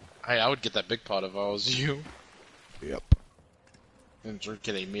 Hey, I would get that big pot if I was you. Yep. And drink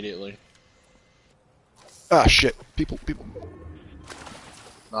it immediately. Ah, shit. People.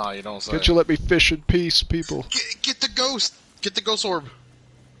 Nah, you don't say. Can't you let me fish in peace, people? Get the ghost! Get the ghost orb!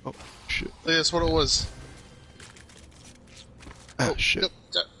 Oh, shit. That's what it was. Ah, shit.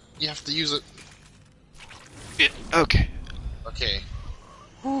 Nope, you have to use it. Okay. Okay.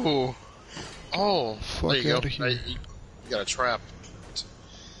 Ooh. Oh, Fuck there you outta go. here. You got a trap.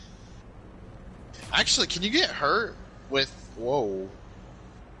 Actually, can you get hurt with... Whoa.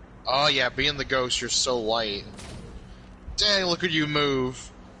 Oh, yeah, being the ghost, you're so light. Dang, look at you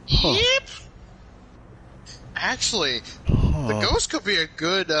move. Huh. Yep! Actually, the ghost could be a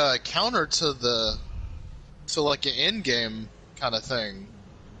good counter to the... to, like, an in-game kind of thing.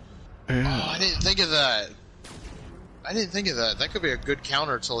 Yeah. Oh, I didn't think of that. That could be a good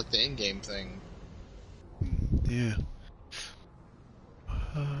counter to, like, the in-game thing. Yeah.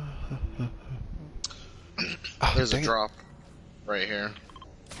 There's a drop right here.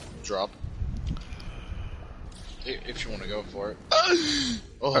 Drop. If you want to go for it.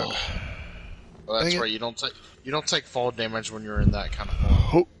 Oh. Well, that's right. You don't take fall damage when you're in that kind of form.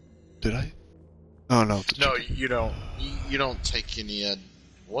 Oh, did I? Oh no. No, you don't. You don't take any.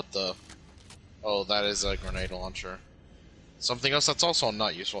 What the? Oh, that is a grenade launcher. Something else that's also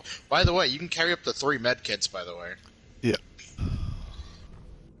not useful. By the way, you can carry up to 3 med kits. By the way. Yeah.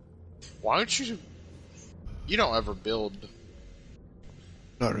 Why don't you? You don't ever build.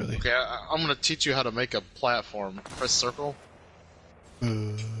 Not really. Okay, I'm gonna teach you how to make a platform. Press circle.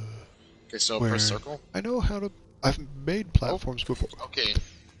 Okay, so where? press circle. I know how to. I've made platforms before. Okay.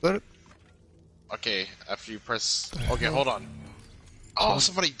 Let it. Okay, after you press... Okay, hold on. Oh,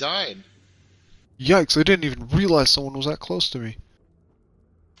 somebody died. Yikes, I didn't even realize someone was that close to me.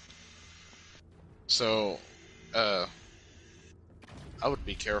 So, I would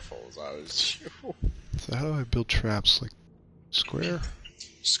be careful as I was you. So how do I build traps? Like, square?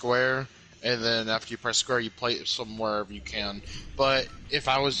 Square, and then after you press square, you place it somewhere you can. But if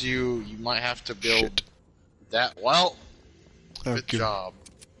I was you, you might have to build Shit. that. Well, good Okay. job.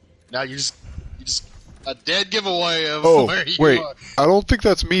 Now you just a dead giveaway of Oh, where you wait. are. I don't think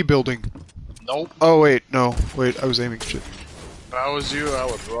that's me building. Nope. Oh, wait, no. Wait, I was aiming shit. If I was you, I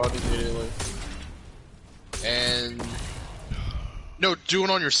would run immediately. And no, do it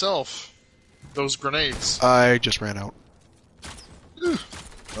on yourself. Those grenades. I just ran out.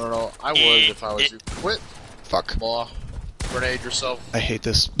 No, I would if I was you. Quit. Fuck. Blah. Grenade yourself. I hate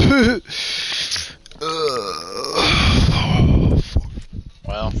this.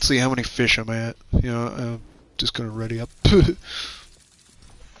 Well, Let's see how many fish I'm at. You know, I'm just gonna ready up.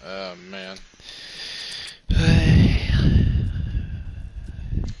 oh man.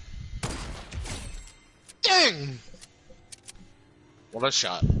 Dang! What a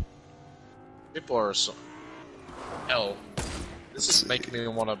shot. People are so... Hell. This is making me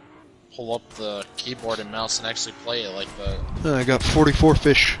want to pull up the keyboard and mouse and actually play it like that. I got 44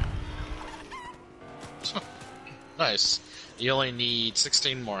 fish. Nice. You only need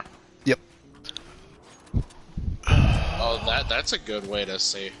 16 more. Yep. Oh, that's a good way to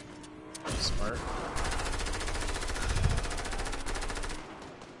say smart.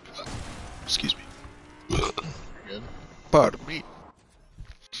 Excuse me. Good. Pardon me.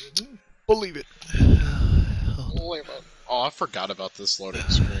 Believe it. Oh, I forgot about this loading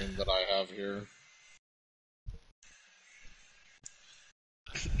screen that I have here.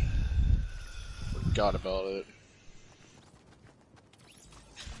 Forgot about it.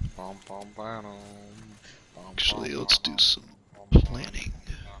 Actually, let's do some planning.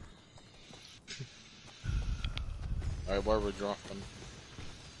 Alright, where are we dropping?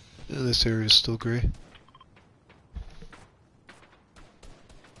 This area is still gray.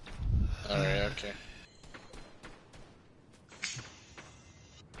 Alright, okay.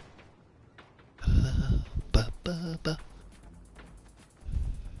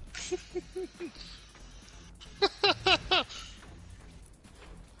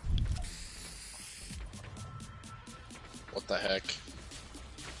 What the heck?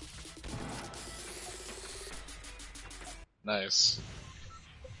 Nice.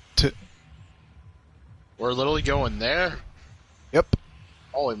 We're literally going there? Yep.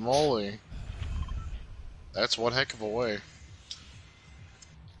 Holy moly. That's one heck of a way.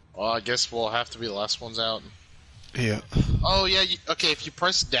 Well, I guess we'll have to be the last ones out. Yeah. Oh, yeah, okay, if you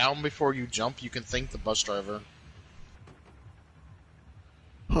press down before you jump, you can thank the bus driver.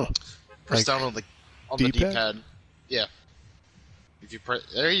 Huh. Press Like down on the D-pad? D-pad. Yeah. If you press...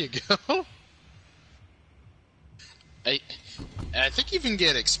 There you go. I think you can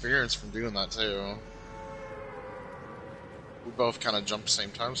get experience from doing that, too. We both kind of jumped at the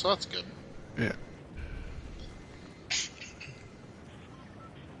same time, so that's good. Yeah.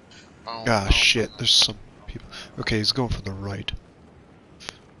 Ah, shit. There's some people. Okay, he's going for the right.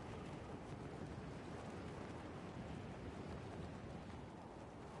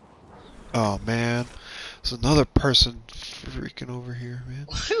 Oh, man. There's another person freaking over here, man.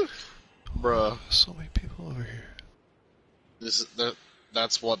 Bruh. So many people over here.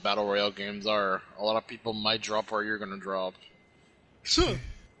 That's what Battle Royale games are. A lot of people might drop where you're gonna drop. There's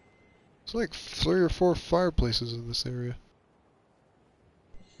like 3 or 4 fireplaces in this area.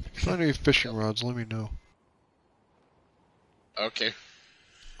 If you find any fishing rods, let me know. Okay.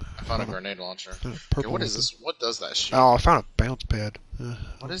 I found a grenade launcher. Okay, what is this? What does that shoot? Oh, I found a bounce pad.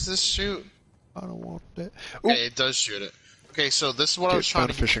 What does this shoot? I don't want that. Okay, it does shoot it. Okay, so this is what I was trying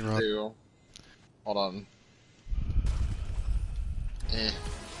to get you to do. Hold on.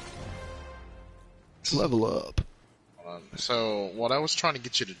 Level up. Hold on. So, what I was trying to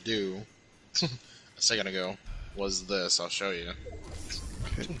get you to do a second ago was this. I'll show you.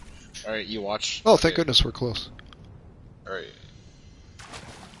 Okay. Alright, you watch. Oh, thank goodness we're close. Alright.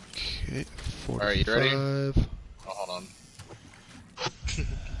 Okay, 45. Alright, you ready? Oh, hold on.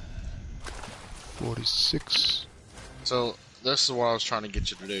 46. So, this is what I was trying to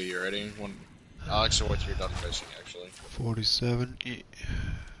get you to do. You ready? I'll actually wait till you're done fishing, actually. 47.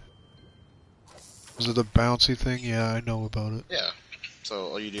 Was it the bouncy thing? Yeah, I know about it. Yeah. So,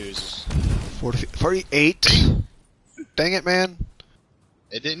 all you do is... 48? Dang it, man.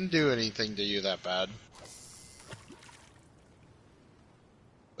 It didn't do anything to you that bad.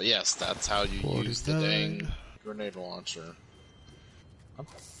 But yes, that's how you 49. use the dang grenade launcher.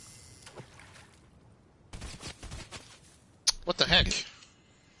 What the heck?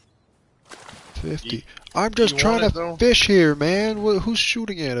 50. I'm just trying to fish here, man. Who's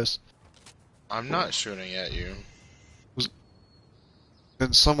shooting at us? I'm not shooting at you.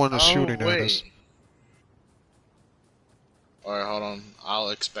 Then someone is shooting at us. Alright, hold on.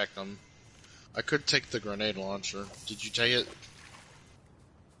 I'll expect them. I could take the grenade launcher. Did you take it?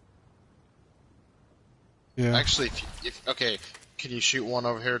 Yeah. Actually, if okay, can you shoot one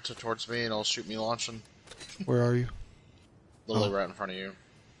over here towards me and it'll shoot me launching? Where are you? Literally right in front of you.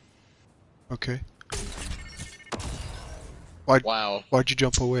 Okay. Wow. Why'd you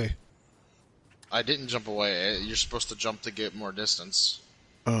jump away? I didn't jump away. You're supposed to jump to get more distance.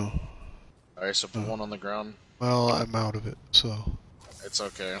 Oh. Alright, so put one on the ground. Well, I'm out of it, so... It's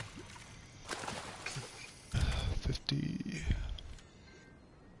okay.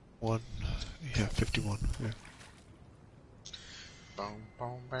 51. Yeah, 51. Yeah.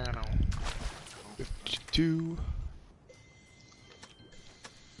 52.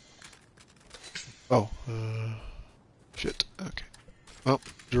 Oh, shit. Okay. Oh,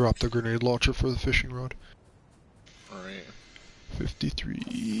 drop the grenade launcher for the fishing rod. Alright.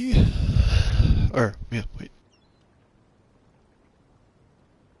 53. Or, yeah, wait.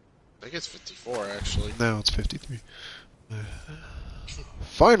 I think it's 54, actually. No, it's 53.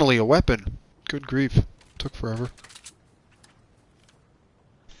 Finally, a weapon! Good grief. Took forever.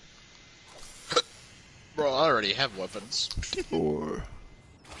 Bro, I already have weapons. 54.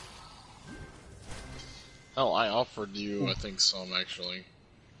 Hell, I offered you, I think, some, actually.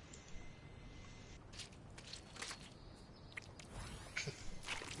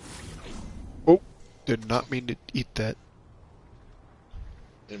 Oh, did not mean to eat that.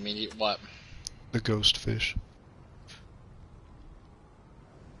 Didn't mean eat what? The ghost fish.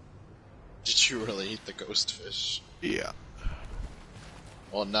 Did you really eat the ghost fish? Yeah.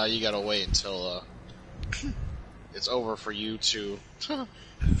 Well, now you gotta wait until, it's over for you to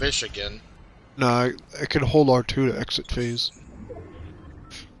fish again. No, I can hold R2 to exit phase.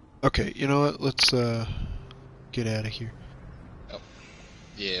 Okay, you know what? Let's, get out of here. Oh.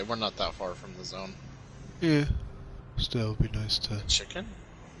 Yeah, we're not that far from the zone. Yeah. Still, it'd be nice to... Chicken?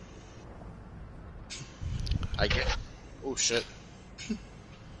 I get... Oh, shit.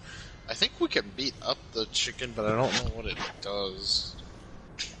 I think we can beat up the chicken, but I don't know what it does.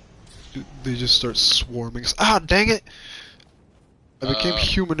 They just start swarming. Ah, dang it! I became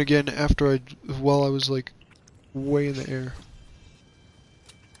human again after while I was, like, way in the air.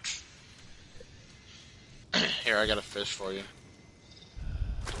 Here, I got a fish for you.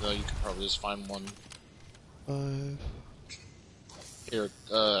 Though you could probably just find one. 5. Here,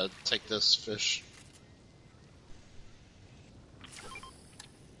 take this fish.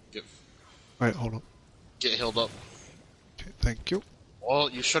 Alright, hold on. Get healed up. Okay, thank you. Well,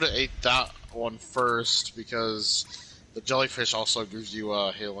 you should have ate that one first, because the jellyfish also gives you,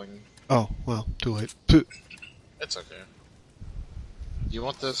 healing. Oh, well, too late. It's okay. Do you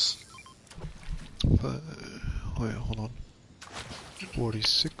want this? Wait, hold on.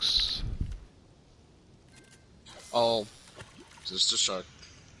 46. Oh, just a shark.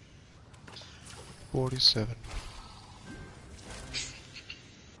 47.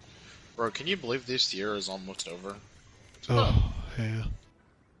 Bro, can you believe this year is almost over? Oh, yeah.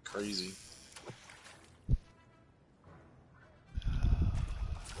 Crazy.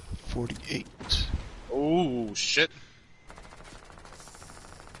 48. Oh, shit.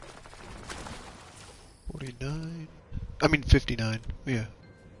 49. I mean 59. Yeah.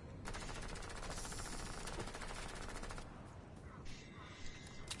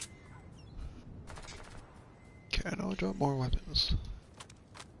 Okay, now I drop more weapons.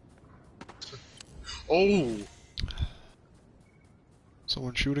 Oh!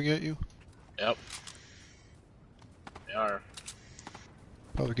 Someone shooting at you? Yep. They are.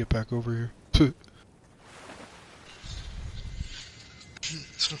 Probably get back over here.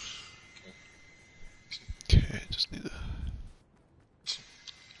 Okay, just need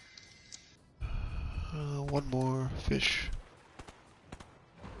one more fish.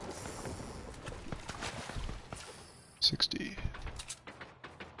 60.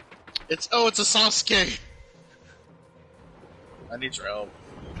 It's a Sasuke! I need your help.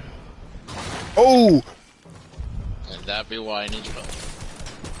 Oh! And that be why I need your help.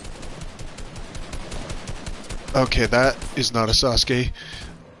 Okay, that is not a Sasuke.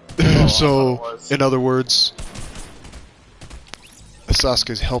 Oh, So, in other words,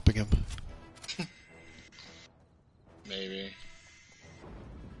 Sasuke's helping him. Maybe.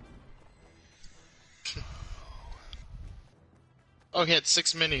 Oh, he had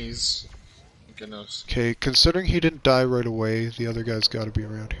 6 minis. Goodness. Okay, considering he didn't die right away, the other guy's gotta be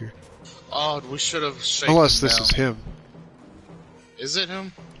around here. Oh, we should have shaken Unless this down. is him. Is it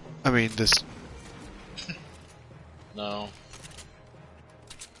him? I mean, this... No.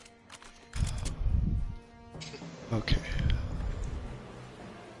 Okay.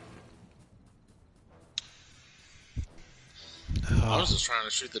 I was just trying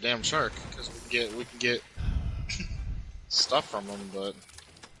to shoot the damn shark because we can get stuff from him, but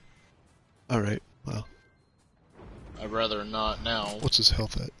All right. Well, I'd rather not now. what's his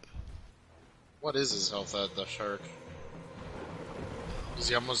health at? What is his health at, the shark? Is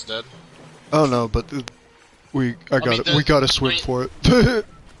he almost dead? Oh no, but we gotta swim for it. I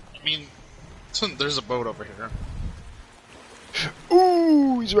mean, there's a boat over here.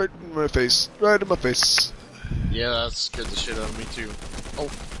 Ooh, he's right in my face. Right in my face. Yeah, that scared the shit out of me too. Oh.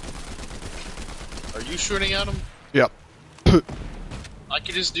 Are you shooting at him? Yep. I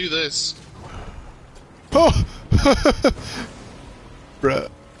could just do this. Oh! Bruh.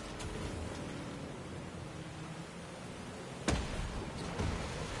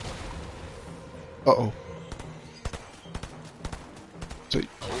 Uh-oh. So,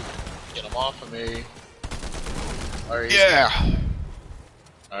 Get him off of me. Alright. yeah!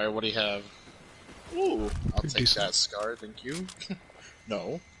 Alright, what do you have? Ooh, I'll Pretty take decent. that scar, thank you.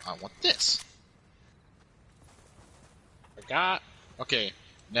 No, I want this. Forgot. Okay,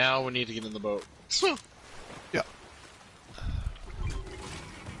 now we need to get in the boat. Yeah.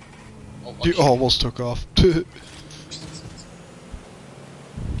 Oh, You okay. almost took off.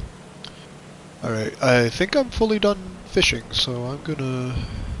 Alright, I think I'm fully done fishing, so I'm gonna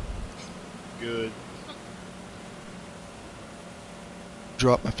Good.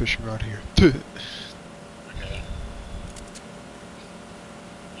 drop my fishing rod here. Okay.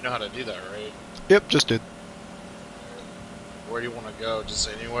 You know how to do that, right? Yep, just did. Where do you want to go? Just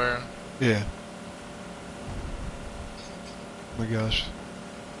anywhere? Yeah. Oh my gosh.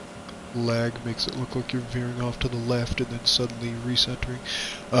 Lag makes it look like you're veering off to the left and then suddenly recentering.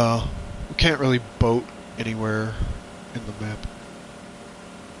 We can't really boat anywhere in the map.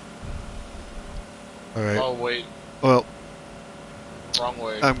 Alright. Oh, wait. Well, Wrong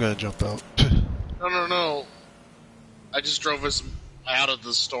way. I'm gonna jump out. No. I just drove us out of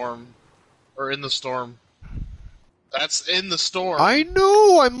the storm. Or in the storm. That's in the storm. I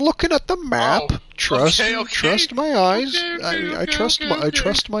know. I'm looking at the map. Oh, Trust, okay. trust my eyes. Okay, I trust okay. I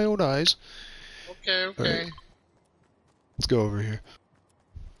trust my own eyes. Okay. Alright. Let's go over here.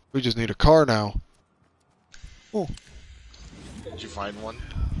 We just need a car now. Oh, Did you find one?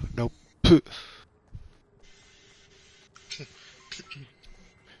 nope.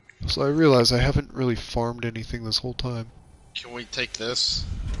 So I realize I haven't really farmed anything this whole time. Can we take this?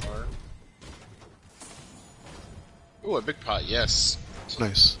 Or... Ooh, a big pot, yes.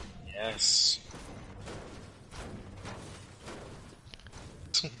 Nice. Yes.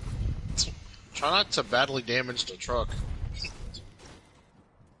 Try not to badly damage the truck.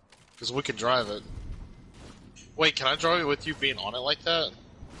 Because we can drive it. Wait, can I drive it with you being on it like that?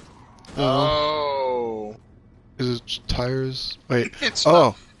 Oh. Is it tires? Wait. It's Oh.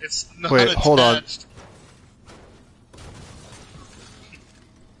 not, it's not Wait, hold on. attached.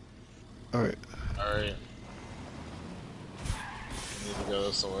 Alright. Alright. Need to go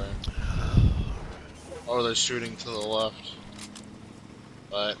this way. Oh, they're shooting to the left.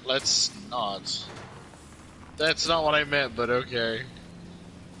 But let's not. That's not what I meant, but okay.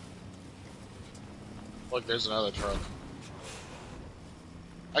 Look, there's another truck.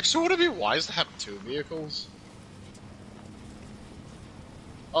 Actually, would it be wise to have two vehicles?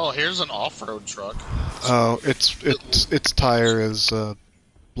 Oh, here's an off-road truck. Oh, its tire is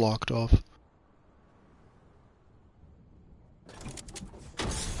blocked off.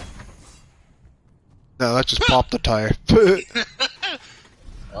 No, that just popped the tire.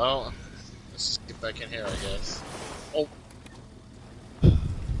 Well, let's just get back in here, I guess. Oh,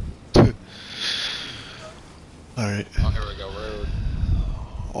 Alright. oh, here we go, road.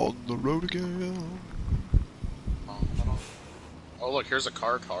 On the road again. Oh, look, here's a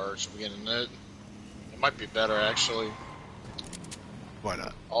car. Should we get in it? It might be better, actually. Why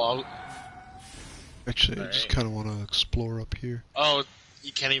not? Oh, Actually, I just kind of want to explore up here. oh,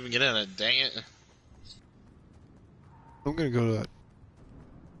 you can't even get in it. Dang it. I'm gonna go to that.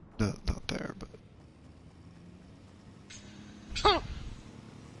 No, not there, but.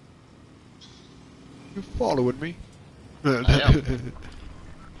 You following me? am.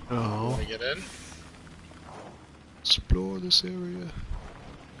 Oh. Want to get in? Explore this area.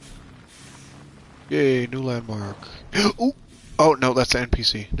 Yay, new landmark. Ooh! Oh, no, that's the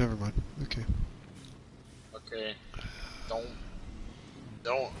NPC. Never mind. Okay. Okay.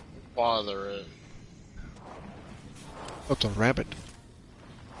 Don't bother it. Oh, it's a rabbit.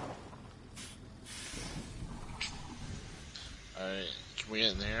 Alright, can we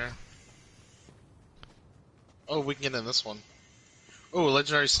get in there? Oh, we can get in this one. Oh,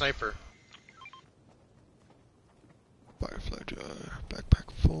 legendary sniper. Firefly jar,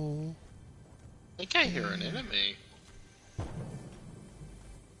 backpack full. I think I hear an enemy.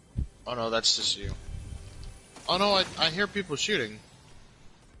 Oh no, that's just you. Oh no, I hear people shooting.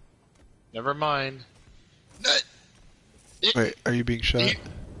 Never mind. Wait, are you being shot?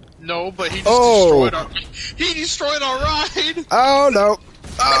 No, but he just destroyed our ride! Oh no!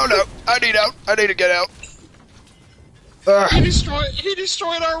 Oh no! I need out! I need to get out! He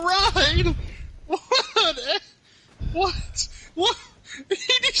destroyed our ride! What? What? What?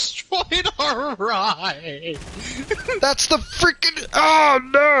 He destroyed our ride! That's the freaking... Oh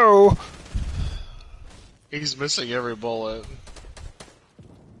no! He's missing every bullet.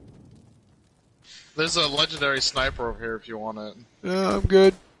 There's a legendary sniper over here if you want it. Yeah, I'm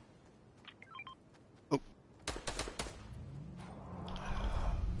good. Oh.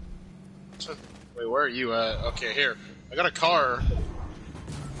 Wait, where are you at? Okay, here. I got a car.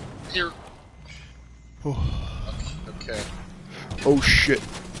 Here. Oh. Okay. Oh shit.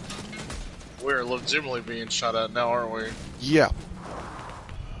 We're legitimately being shot at now, aren't we? Yeah.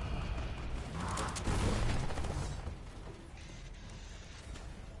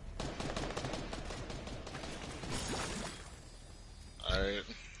 Alright.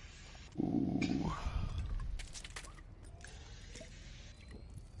 Ooh.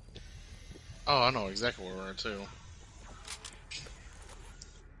 Oh, I know exactly where we're at, too.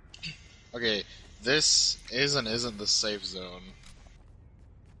 Okay, this isn't the safe zone.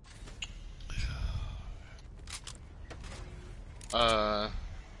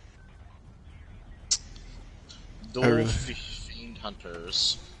 Dual Fiend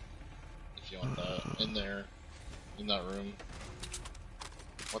Hunters. If you want that. In there. In that room.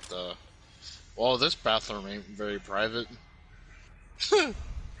 What the? Well, this bathroom ain't very private.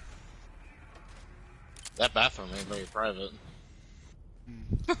 That bathroom ain't very private.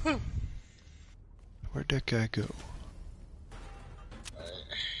 Where'd that guy go?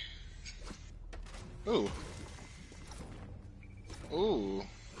 Ooh. Ooh.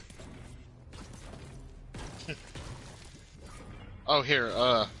 Oh, here,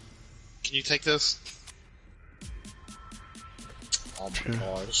 can you take this? Oh my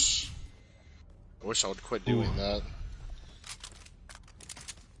gosh. I wish I would quit doing that.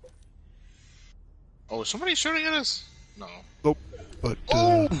 Oh, is somebody shooting at us? No. Nope. But,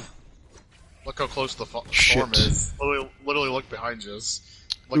 Look how close the storm is. Literally look behind you.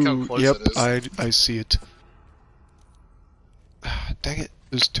 Look how close yep, it is. I see it. Dang it.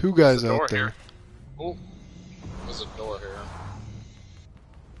 There's two guys out there. Here. Oh, there's a door here.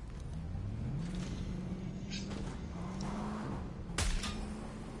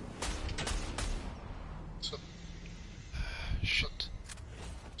 Shit.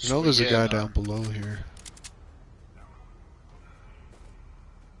 You know there's a guy down below here.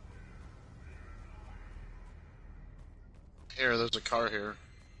 Here, there's a car here.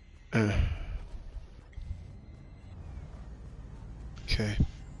 Okay.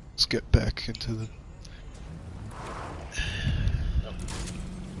 Let's get back into the...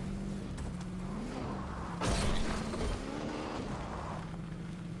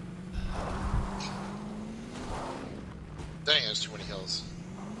 Dang, there's too many hills.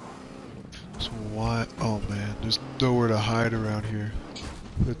 So why... Oh man, there's nowhere to hide around here.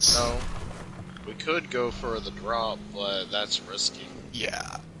 It's... No. We could go for the drop, but that's risky.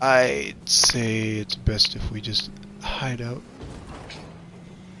 Yeah, I'd say it's best if we just hide out.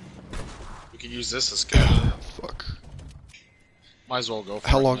 We could use this as cover. Fuck. Might as well go for it.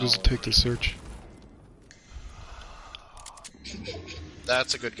 How long does it take to search?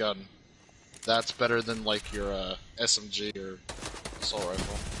 That's a good gun. That's better than like your SMG or assault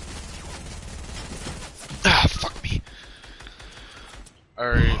rifle. Ah, fuck me.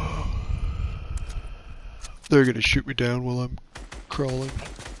 Alright. They're gonna shoot me down while I'm crawling.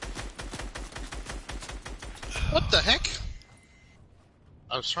 What the heck?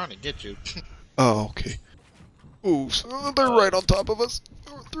 I was trying to get you. Oh, okay. Ooh, so they're right on top of us.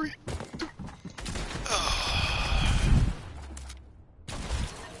 4, 3, 2.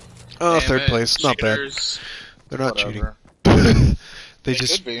 Oh, third place. Not bad. They're not cheating.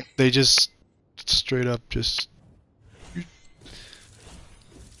 They just straight up just...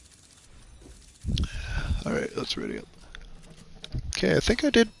 Alright, let's ready up. Okay, I think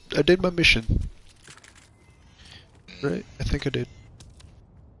I did my mission. Right? I think I did.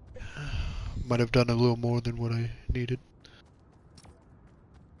 Might have done a little more than what I needed.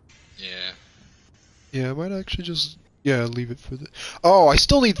 Yeah. Yeah, I might actually just... Yeah, leave it for the... Oh, I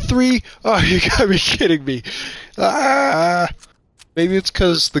still need 3? Oh, you gotta be kidding me. Ah! Maybe it's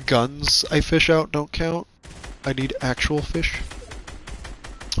because the guns I fish out don't count. I need actual fish.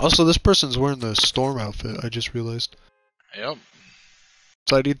 Also, this person's wearing the storm outfit, I just realized. Yep.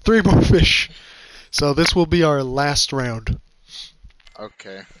 So I need 3 more fish. So this will be our last round.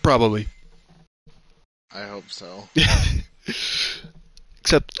 Okay. Probably. I hope so.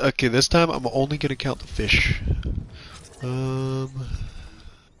 Except, okay, this time I'm only gonna count the fish. Well,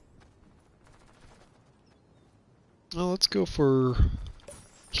 let's go for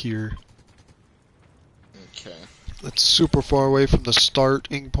here. Okay. That's super far away from the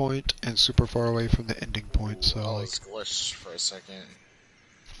starting point and super far away from the ending point, so I'll like, just glitch for a second.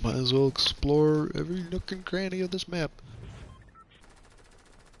 might as well explore every nook and cranny of this map.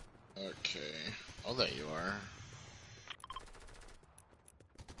 Okay. Oh, there you are.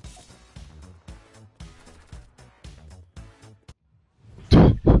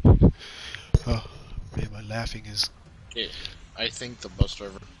 Oh, man, my laughing is... Okay. I think the bus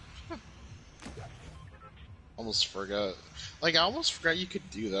driver... Almost forgot. Like, I almost forgot you could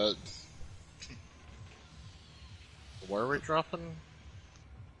do that. Where are we dropping?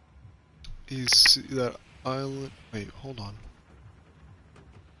 Is that island... Wait, hold on.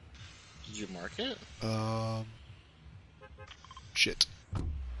 Did you mark it? Shit.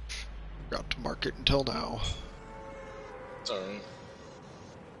 Forgot to mark it until now. Sorry.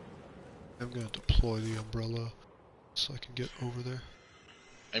 I'm gonna deploy the umbrella so I can get over there.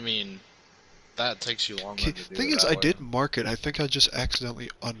 I mean, that takes you longer Okay, to do thing it is, that I way. did mark it. I think I just accidentally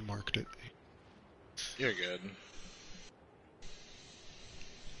unmarked it. You're good.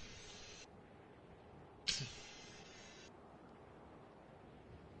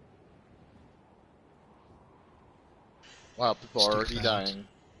 Wow, people are Stick already that. dying.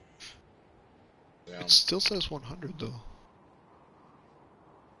 Damn. It still says 100 though.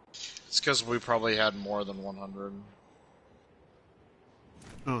 It's because we probably had more than 100.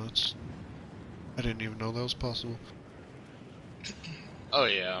 No, it's... I didn't even know that was possible. Oh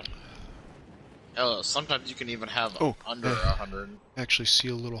yeah. Hell, sometimes you can even have under I 100. actually see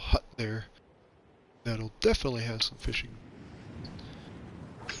a little hut there. That'll definitely have some fishing.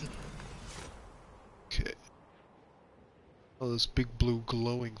 Okay. Oh, this big blue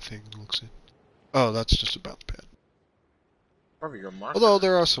glowing thing looks in. Oh, that's just a bounce pad. Probably your marker. Although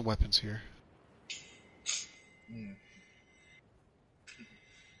there are some weapons here. Hmm.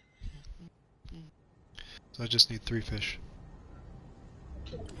 So I just need 3 fish.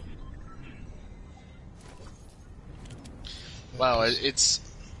 Wow, it's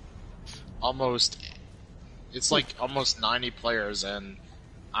almost... It's like almost 90 players and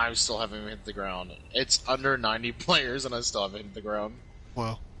I still haven't even hit the ground. It's under 90 players and I still haven't hit the ground.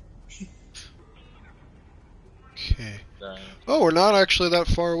 Wow. Okay. Dang. Oh, we're not actually that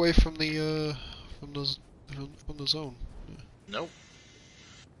far away from the from the zone. Nope.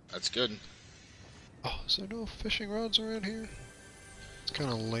 That's good. Oh, is there no fishing rods around here? It's kind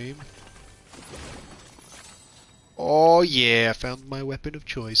of lame. Oh yeah, I found my weapon of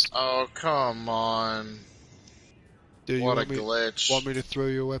choice. Oh, come on. Do What you a glitch. want me to throw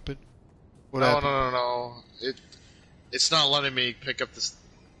your weapon? What No, happened? no. It's not letting me pick up this...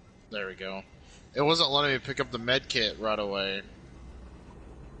 There we go. It wasn't letting me pick up the med kit right away.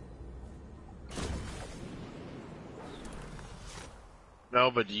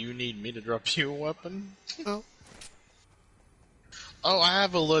 No, but do you need me to drop you a weapon? No. Oh, I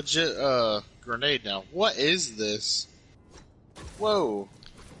have a legit, grenade now. What is this? Whoa.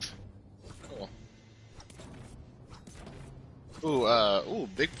 Cool. Ooh,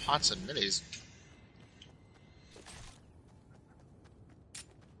 big pots and minis.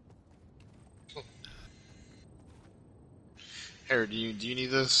 Here, do you need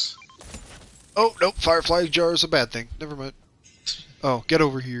this? Oh, nope, firefly jar is a bad thing. Never mind. Oh, get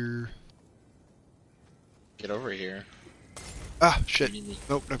over here. Get over here. Ah, shit. You need me.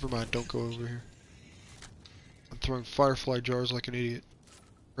 Nope, never mind. Don't go over here. I'm throwing firefly jars like an idiot.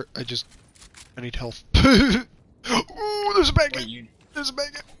 I need health. Ooh, there's a bag. Wait, you... There's a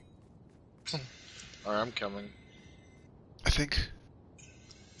bag. Alright, I'm coming. I think.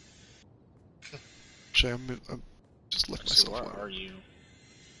 Actually, I'm just left Actually, myself where alone. are you?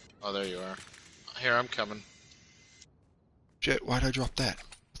 Oh, there you are. Here, I'm coming. Shit, why'd I drop that?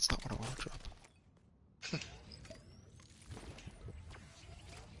 That's not what I want to drop.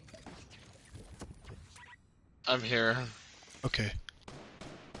 I'm here. Okay.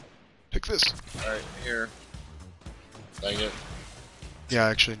 Pick this. Alright, here. Dang it. Yeah, I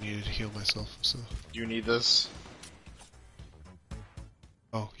actually needed to heal myself, so... You need this?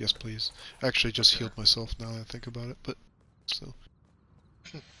 Oh, yes please. I actually just Okay. healed myself now that I think about it, but... still.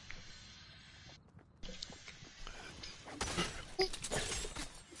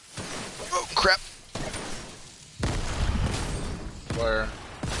 Where?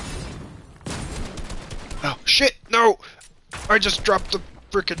 Oh, shit! No! I just dropped the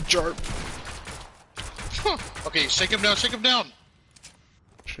frickin' jar. Okay, shake him down, shake him down!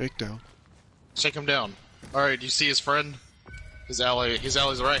 Shake down. Shake him down. Alright, do you see his friend? His ally. His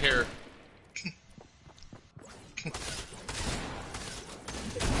ally's right here.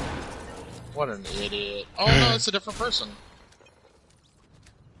 What an idiot. Oh no, it's a different person.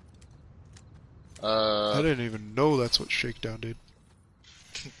 I didn't even know that's what shakedown did.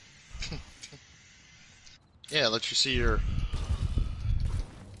 Yeah, let you see your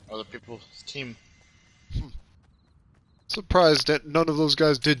other people's team. Surprised that none of those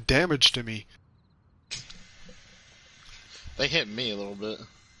guys did damage to me. They hit me a little bit.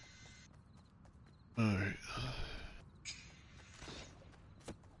 Alright.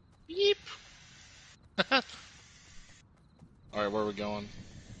 Beep. Alright, where are we going?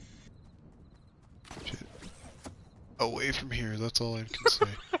 Shit. Away from here, that's all I can say.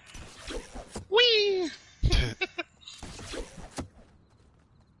 Whee!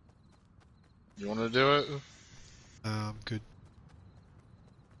 You wanna do it? Good.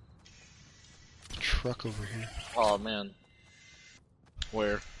 Truck over here. Oh man.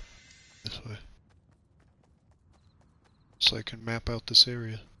 Where? This way. So I can map out this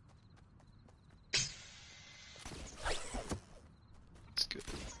area. Let's go.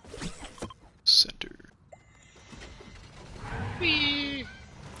 Center. Whee!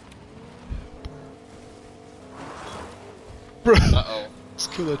 Bro! Uh-oh. Let's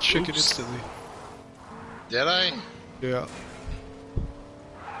kill that chicken Oops. instantly. Did I? Yeah.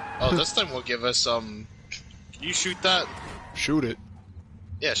 Oh, this time will give us, can you shoot that? Shoot it.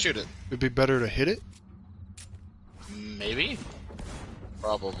 Yeah, shoot it. It'd be better to hit it? Maybe?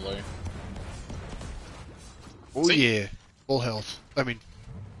 Probably. Oh See? yeah. Full health. I mean,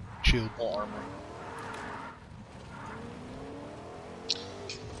 shield. Full armor.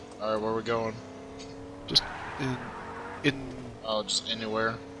 Alright, where are we going? Just in Oh, just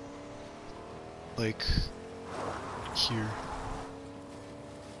anywhere. like, here.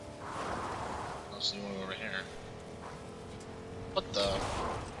 Oh, so you wanna go over here. What the?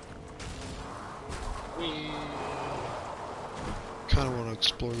 Whee! Kinda wanna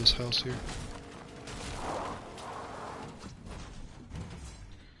explore this house here.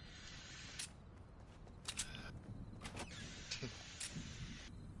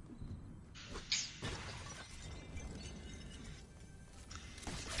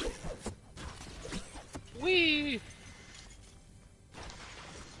 Whee!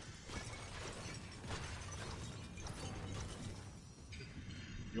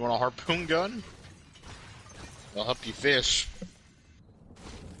 You want a harpoon gun? I'll help you fish.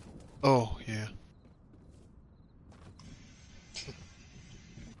 Oh, yeah.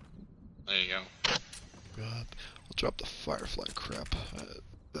 There you go. God. I'll drop the firefly crap.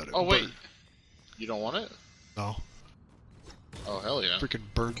 Oh wait, you don't want it? No. Oh hell yeah. Freaking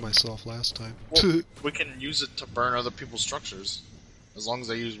burned myself last time. Well, we can use it to burn other people's structures, as long as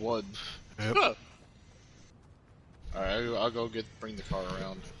they use wood. Yep. Huh. Alright, I'll go bring the car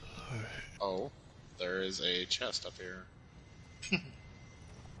around. Alright. Oh, there is a chest up here.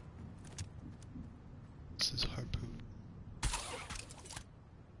 This is harpoon.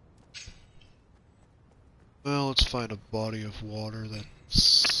 Well, let's find a body of water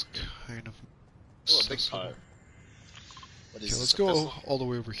that's kind of... Oh, a big accessible. pot. What is Okay, this, let's a go pistol? all the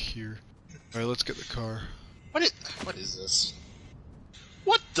way over here. Alright, let's get the car. What is this?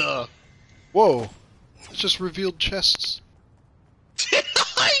 What the? Whoa! It's just revealed chests. Did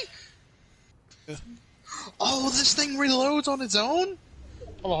I? Yeah. Oh, this thing reloads on its own?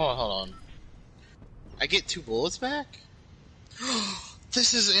 Hold on. I get 2 bullets back?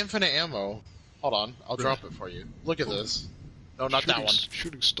 This is infinite ammo. Hold on, I'll drop it for you. Look at this. No, not that one.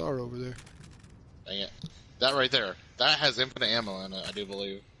 Shooting star over there. Dang it. That right there. That has infinite ammo in it, I do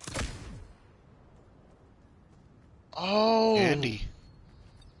believe. Oh! Andy.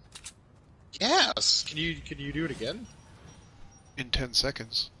 Yes! Can you do it again? In 10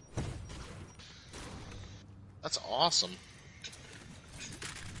 seconds. That's awesome.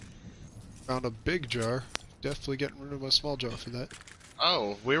 Found a big jar. Definitely getting rid of my small jar for that.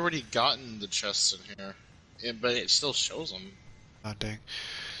 Oh, we already gotten the chests in here. Yeah, but it still shows them. Ah, dang.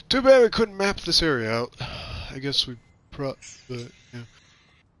 Too bad we couldn't map this area out. I guess we brought the... Yeah.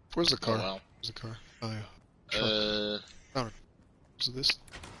 Where's the car? Oh, well. Where's the car? Oh, yeah. Found it. Is it this?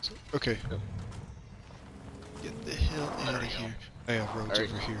 Okay. Yep. Get the hell out of we go. here. I have roads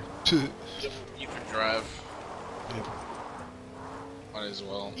Alright. over here. You can drive. Yeah. Might as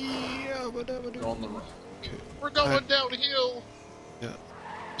well. Yeah, but Go on the road. okay. We're going downhill! Yeah.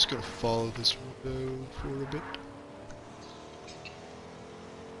 Just gonna follow this road for a bit.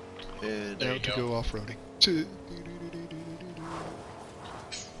 And There now you to go. go off-roading.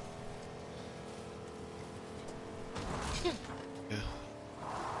 Yeah.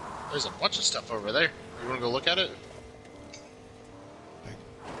 There's a bunch of stuff over there. You wanna go look at it?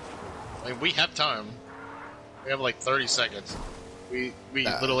 I mean, we have time. We have like 30 seconds. We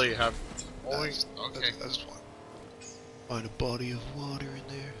literally have only... Okay. That's fine. Find a body of water in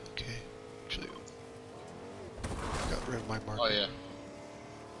there. Okay. Actually, got rid of my marker. Oh, yeah.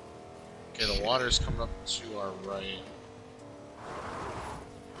 Okay, the water's coming up to our right.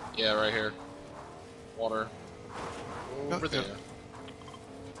 Yeah, right here. Water. Over there.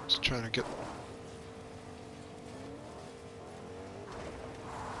 Just trying to get...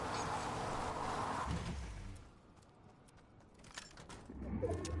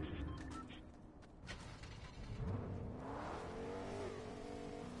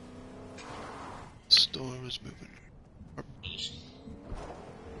 Storm is moving.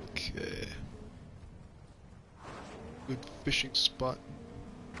 Okay. Good fishing spot.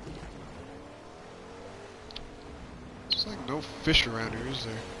 There's like no fish around here, is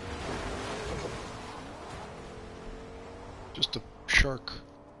there? Just a shark.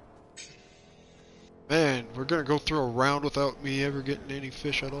 Man, we're gonna go through a round without me ever getting any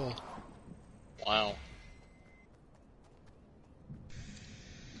fish at all. Wow.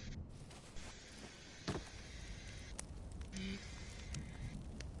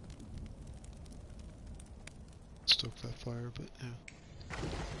 Stoke that fire, but yeah.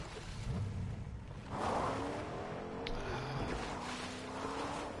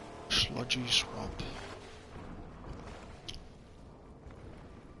 Sludgy swamp.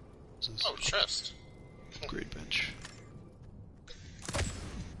 Oh, chest. Great bench.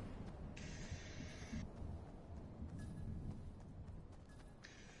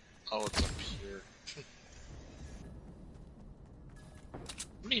 Oh, it's up here.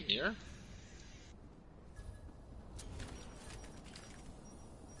 Pretty near.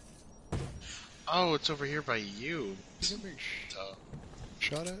 Oh, it's over here by you. Is it being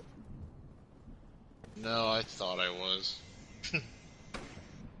shot at? No, I thought I was.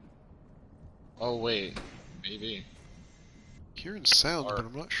 Oh, wait. Maybe. Hearing sounds, but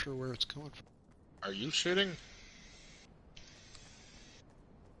I'm not sure where it's coming from. Are you shooting?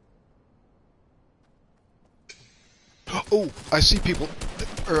 Oh, I see people.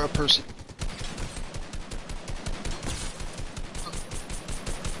 Or a person.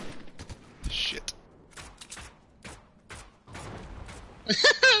 Shit.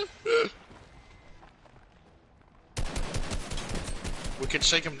 We can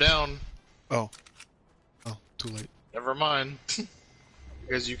shake him down. Oh. Oh, too late. Never mind.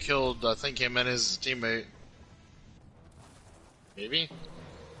 Because you killed, I think, him and his teammate. Maybe?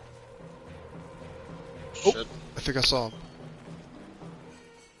 Oh, Shit. I think I saw him.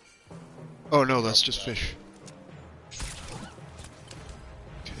 Oh no, that's just fish.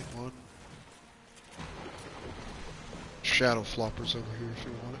 Okay, one. Shadow floppers over here if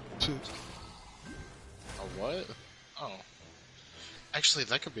you want it. Two. A what? Oh. Actually,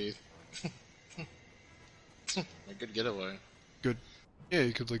 that could be a good getaway. Good. Yeah,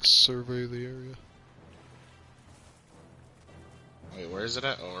 you could like survey the area. Wait, where is it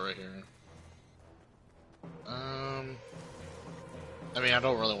at? Oh, right here. I mean, I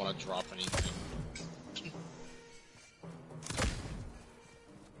don't really want to drop anything.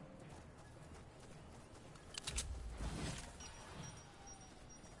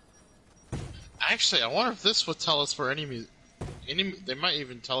 Actually, I wonder if this would tell us where enemies... They might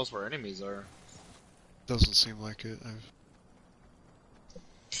even tell us where enemies are. Doesn't seem like it.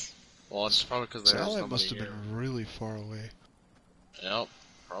 Well, it's probably because there's Ally nobody must have here. been really far away. Yep,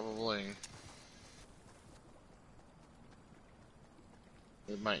 probably.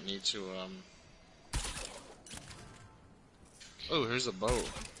 We might need to, Oh, here's a boat.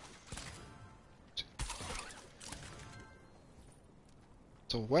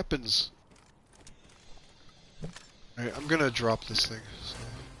 So weapons. Alright, I'm gonna drop this thing. So.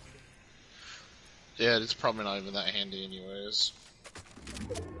 Yeah, it's probably not even that handy anyways.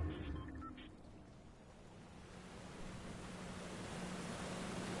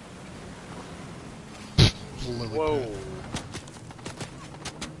 Whoa.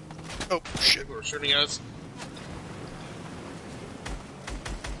 Oh, shit. People are shooting at us.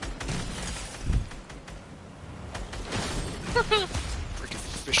 Freaking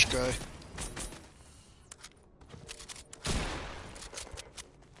fish guy.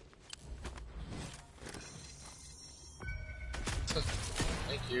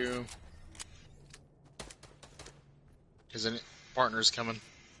 Thank you. His partner's coming.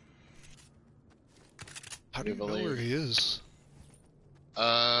 How do you know where he is?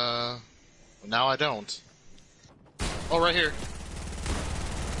 I now I don't. Oh, right here.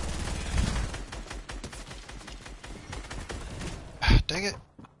 Dang it.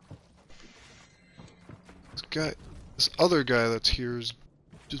 This other guy that's here is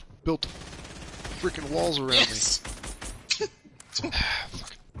just built freaking walls around yes! me. Fucking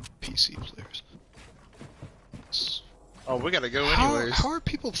PC players. Oh, we gotta go anyways. How are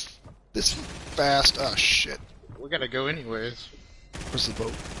people this fast? Oh shit. We gotta go anyways. Where's the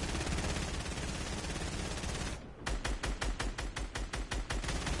boat?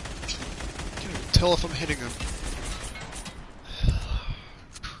 Can't even tell if I'm hitting him.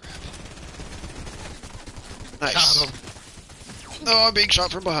 Nice. Got him. No, I'm being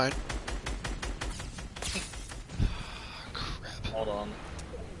shot from behind. Crap. Hold on.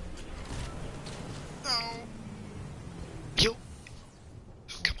 No. Kill.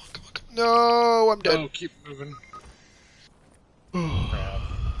 Come on, come on, come on. No, I'm dead. Oh, keep moving. Crap.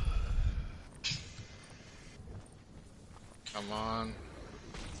 Come on.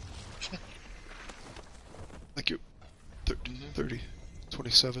 Thank you. 30,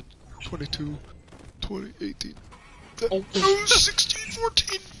 27, 22, 20, 18, 16,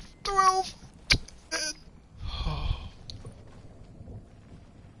 14, 12, and...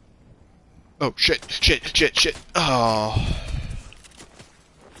 Oh, shit. Oh.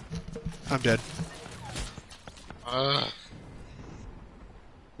 I'm dead.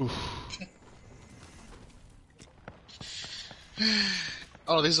 Oof.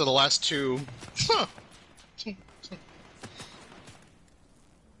 Oh, these are the last two. Huh.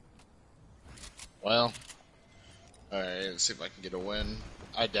 Well, alright, let's see if I can get a win.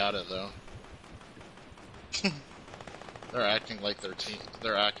 I doubt it, though. They're acting like their team.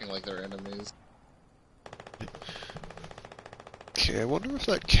 They're acting like they're enemies. Okay, I wonder if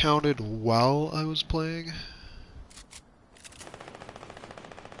that counted while I was playing.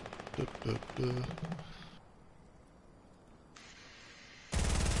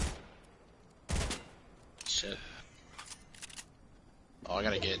 Shit. Oh, I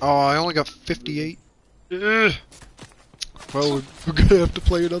gotta get... Oh, I only got 58. Ugh. Well, we're gonna have to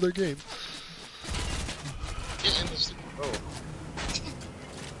play another game. Get in this... Oh.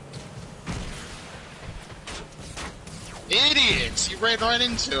 Idiots! You ran right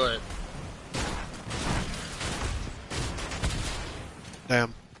into it!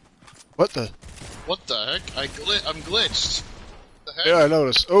 Damn. What the? What the heck? I'm glitched. The heck? Yeah, I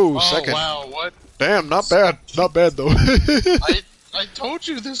noticed. Oh, second. Wow, what? Damn, not bad. Not bad, though. I told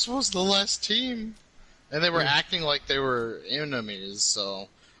you this was the last team. And they were acting like they were enemies, so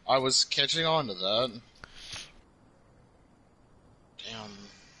I was catching on to that. Damn.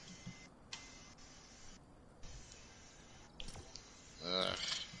 Ugh.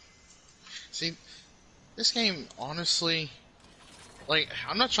 See, this game, honestly, like,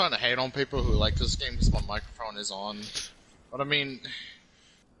 I'm not trying to hate on people who like this game because my microphone is on, but I mean,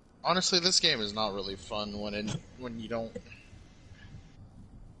 honestly, this game is not really fun when you don't,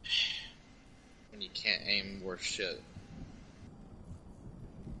 when you can't aim worth shit.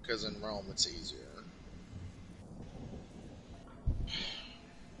 Because in Realm, it's easier.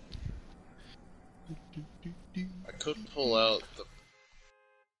 I could pull out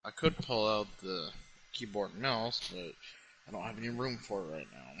the keyboard and mouse, but I don't have any room for it right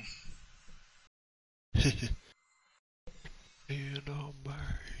now. In our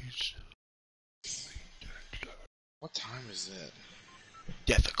minds. What time is it?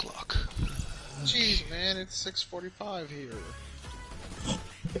 Death o'clock. Jeez, man, it's 6:45 here.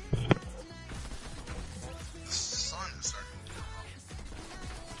 The sun is starting to come up.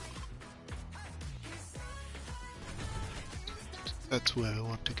 That's where I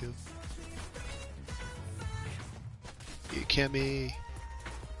want to go. You Cammy.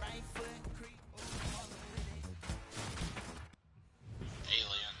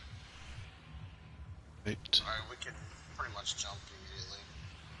 Alien. Right. Alright, we can pretty much jump immediately.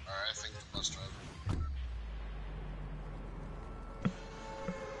 Alright, I think the bus driver.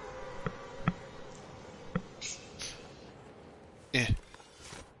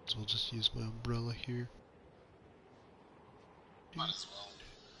 So I'll just use my umbrella here. Might as well.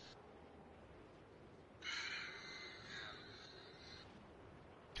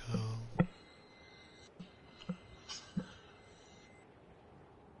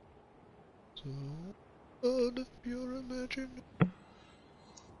 So, if you're imagining,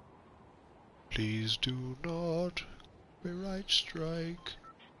 please do not copyright strike.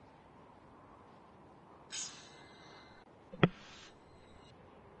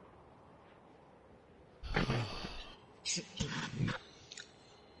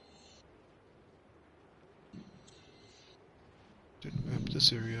 Didn't map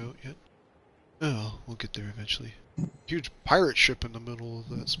this area out yet. Oh, we'll get there eventually. Huge pirate ship in the middle of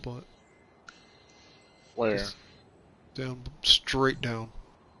that spot. Where? Just down, straight down.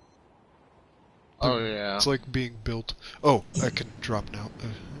 Oh yeah. It's like being built. Oh, I can drop now.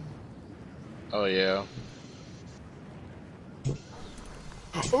 Oh yeah.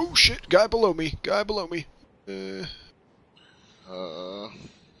 Oh shit! Guy below me! Guy below me! Come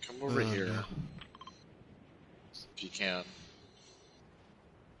over here. No. If you can.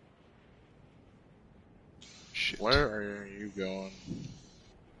 Shit. Where are you going?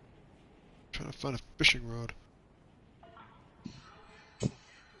 Trying to find a fishing rod.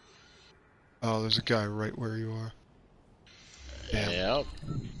 Oh, there's a guy right where you are. Damn. Yep.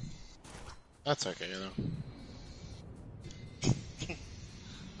 That's okay though.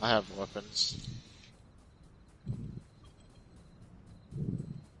 I have weapons.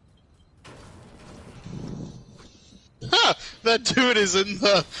 Ha! That dude is in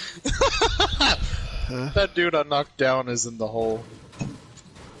the. Huh? That dude I knocked down is in the hole.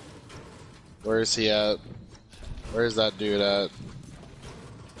 Where is he at? Where's that dude at?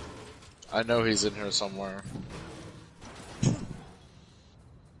 I know he's in here somewhere.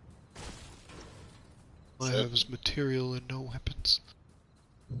 All I have is material and no weapons.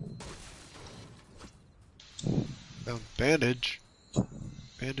 Found bandage.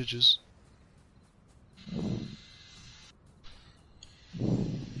 Bandages.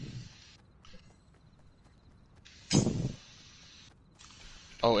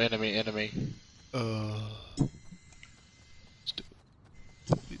 Oh, enemy, enemy. Please do.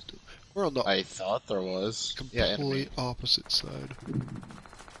 We're on the I thought there was. Yeah, enemy. complete opposite side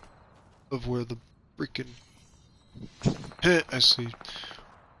of where the freaking. I see.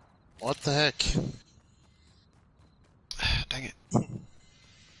 What the heck? Dang it.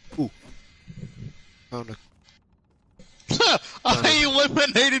 Ooh. Found a. I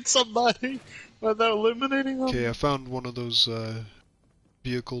eliminated somebody without eliminating them. Okay, I found one of those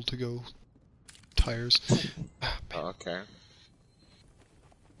vehicle to go tires. Oh, okay.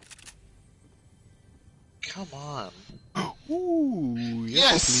 Come on. Ooh,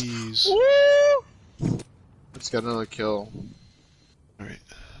 yes, please. Woo! Let's get another kill. Alright.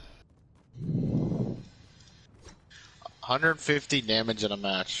 150 damage in a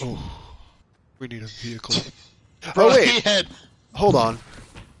match. Oh, we need a vehicle. Bro, Oh, wait. he had... Hold on.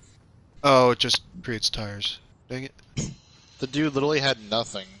 Oh, it just creates tires. Dang it. The dude literally had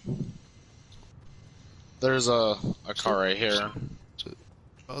nothing. There's a car right here.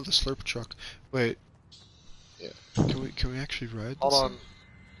 Oh, the slurp truck. Wait. Yeah. Can we actually ride this?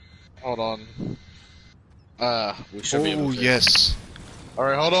 Hold on. We should be able Oh, to. yes.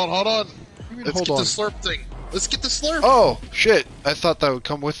 Alright, hold on. Let's hold get on. the slurp thing. Let's get the slurp! Oh, shit. I thought that would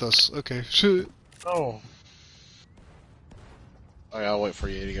come with us. Okay. Shit. Oh. Okay, I'll wait for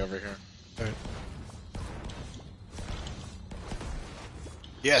you to get over here. Alright.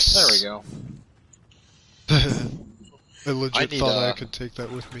 Yes. There we go. I legit need, thought I could take that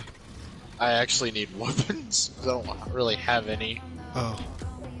with me. I actually need weapons. 'Cause I don't really have any. Oh.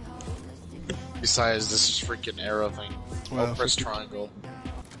 Besides this freaking arrow thing. Well, Oh, press if we could- triangle.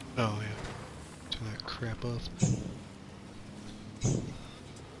 Oh, yeah. Turn that crap off.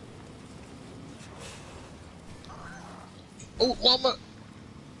 Oh, llama!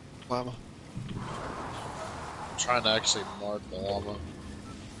 Llama. I'm trying to actually mark the llama.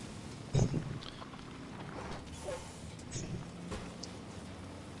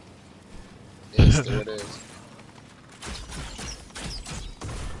 Yes, there it is.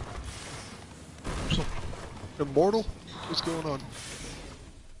 Immortal? What's going on?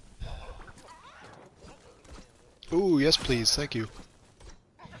 Ooh, yes please, thank you.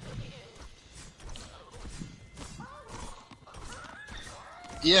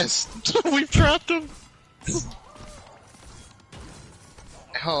 Yes! We've trapped him!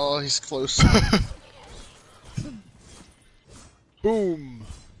 Oh, he's close. Boom!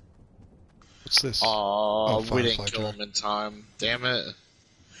 What's this? Oh, we didn't firefly kill jar. him in time. Damn it.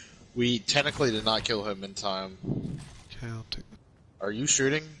 We technically did not kill him in time. Okay, I'll take that. Are you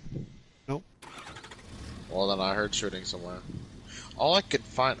shooting? Nope. Well, then I heard shooting somewhere. All I could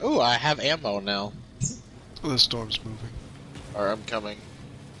find... Ooh, I have ammo now. Oh, the storm's moving. Or I'm coming.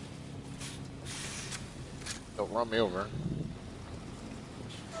 Don't run me over.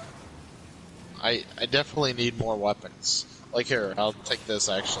 I definitely need more weapons. Like here, I'll take this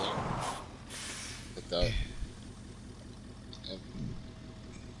actually. Take that. And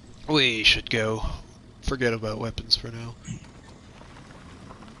We should go. Forget about weapons for now.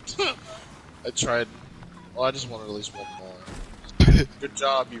 I tried. Well, I just wanted at least one more. Good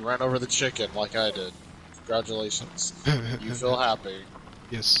job, you ran over the chicken like I did. Congratulations. You feel happy.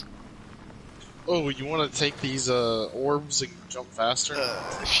 Yes. Oh, you want to take these orbs and jump faster?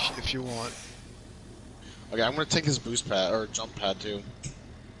 If you want. Okay, I'm gonna take his boost pad or jump pad too.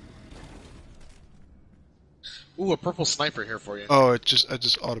 Ooh, a purple sniper here for you. Oh, I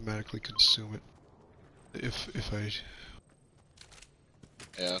just automatically consume it. If I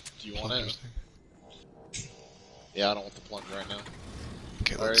Yeah, do you want it? thing. Yeah, I don't want the plunge right now.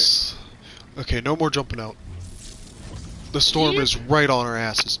 Okay, Alright. Okay, no more jumping out. The storm is right on our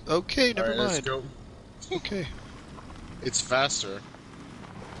asses. Okay, never Alright, let's mind. go. Okay. It's faster.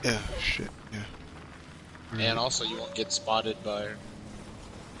 Yeah, shit, yeah. Right. And also you won't get spotted by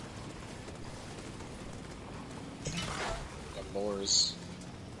the lures.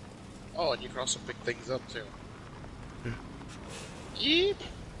 Oh, and you can also pick things up too. Yeah. Yeep.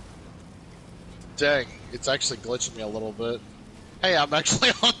 Dang, it's actually glitching me a little bit. Hey, I'm actually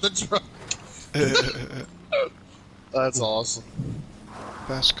on the truck. That's awesome.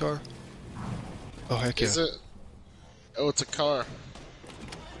 Fast car? Oh, heck yeah. Is it? Oh, it's a car.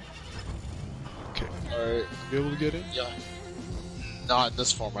 Okay. Alright. You able to get in? Yeah. Not in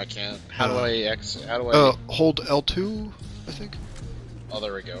this form, I can't. How do I exit? How do I... Hold L2, I think? Oh,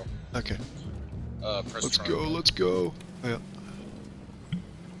 there we go. Okay. Press Let's triangle. go, let's go. Yeah.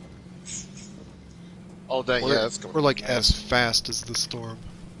 Oh, dang, yeah, that's going We're like fast. as fast as the storm.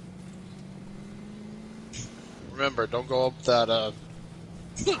 Remember, don't go up that, don't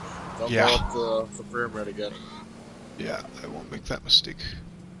Yeah. go up the pyramid again. Yeah, I won't make that mistake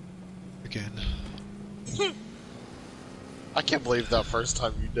again. I can't believe that first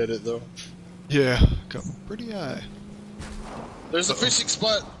time you did it, though. Yeah, got pretty high. There's a fishing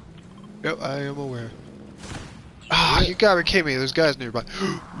spot! Yep, I am aware. Ah, you gotta be kidding me, there's guys nearby.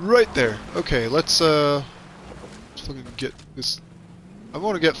 Right there! Okay, let's fucking get this... I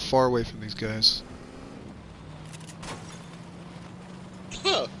want to get far away from these guys.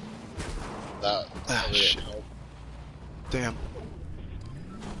 Huh. That really shit. helped. Damn.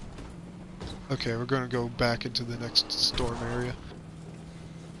 Okay, we're gonna go back into the next storm area.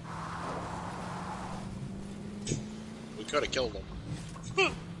 We could have killed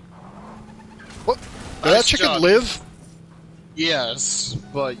him. What? Did Nice that chicken job. live? Yes,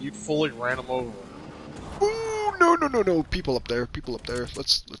 but you fully ran him over. Ooh, no, no, no, no! People up there, people up there.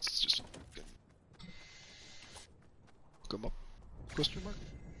 Let's just hook 'em up. Question mark?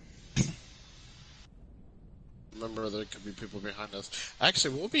 Remember, there could be people behind us.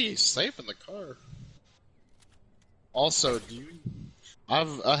 Actually, we'll be safe in the car. Also, do you?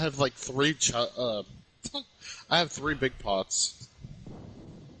 I have like three. I have 3 big pots.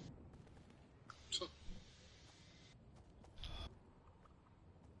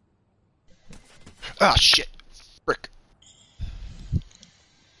 Ah, shit! Frick.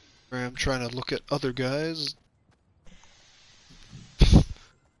 I'm trying to look at other guys.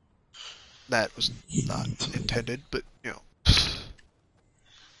 That was not intended, but, you know.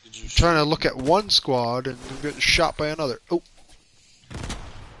 Did you Trying to look at one squad and I'm getting shot by another. Oh!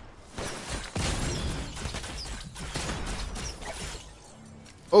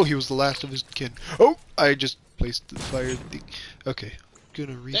 Oh, he was the last of his kin. Oh! I just placed the fire thing. Okay,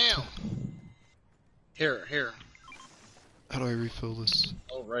 gonna Damn. Here. How do I refill this?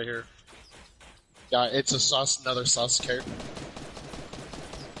 Oh, right here. Yeah, it's another Sasuke.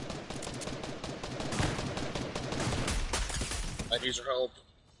 I need your help.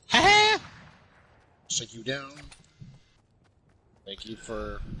 Ha! Shake you down. Thank you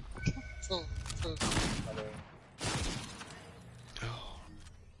for. Oh.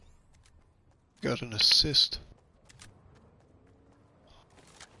 Got an assist.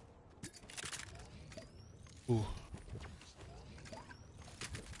 Ooh.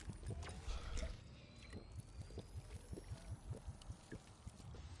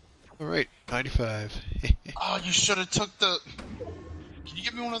 Alright, 95. Oh, you should have took the. Can you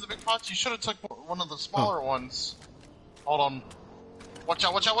give me one of the big pots? You should have took one of the smaller ones. Hold on. Watch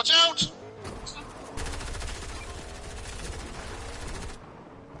out! Watch out! Watch out!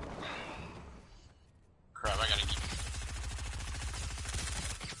 Crap! I gotta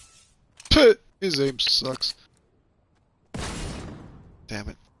keep. His aim sucks. Damn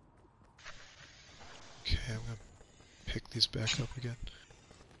it. Okay, I'm gonna pick these back up again.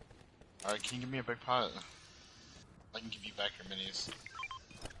 Alright, can you give me a big pot? I can give you back your minis.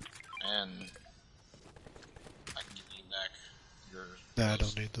 And I can give you back your... Nah, I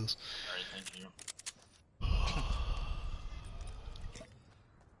don't need those. Alright, thank you.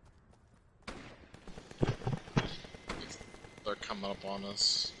 They're coming up on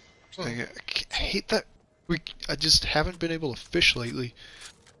us. I hate that I just haven't been able to fish lately.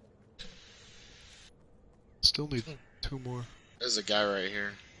 Still need 2 more. There's a guy right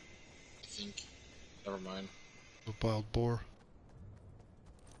here, I think. Never mind. A wild boar.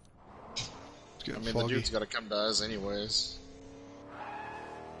 It's I getting mean, foggy. the dude's gotta come to us anyways.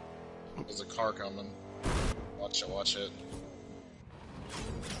 There's a car coming. Watch it, watch it.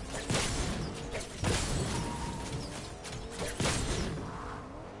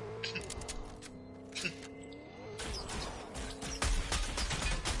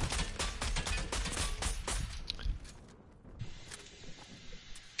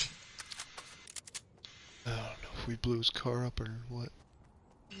 I don't know if we blew his car up or what.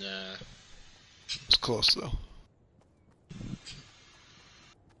 Nah. It's close though.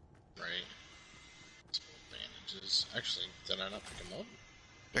 Right. Bandages. Actually, did I not pick them up?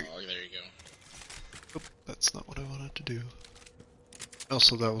 Oh, there you go. Oop, that's not what I wanted to do.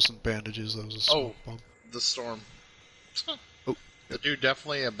 Also, that wasn't bandages, that was a smoke bomb. The storm. Oh. The dude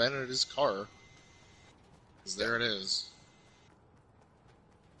definitely abandoned his car. 'Cause there it is.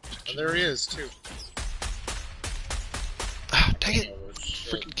 And there he is, too. Ah, dang it! Oh,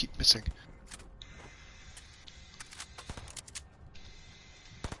 shit. Freaking keep missing.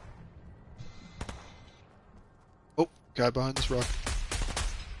 Oh, guy behind this rock.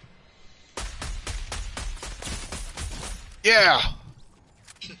 Yeah!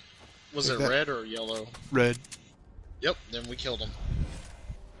 Was Like it that. red or yellow? Red. Yep, then we killed him.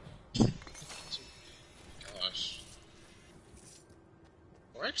 Gosh.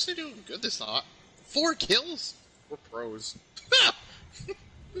 We're actually doing good this night. 4 kills? We're pros.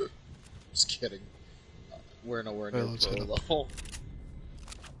 Just kidding. We're nowhere near let's pro hit him. level.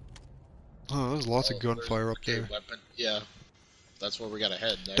 Oh, there's lots of there's- gunfire up okay, there. Weapon. Yeah. That's where we gotta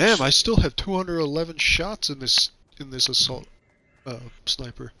head next. Damn, I still have 211 shots in this assault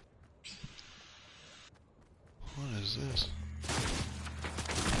sniper. What is this?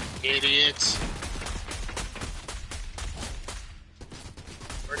 Idiot!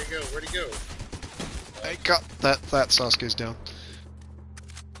 Where'd he go? Where'd he go? I got that Sasuke's down.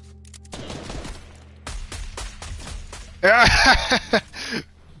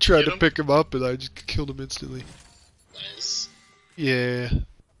 Tried Get to him? pick him up and I just killed him instantly. Nice. Yeah.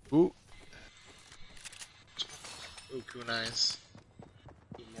 Ooh. Ooh, kunais.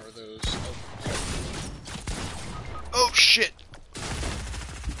 Two more of those. Oh, Oh shit!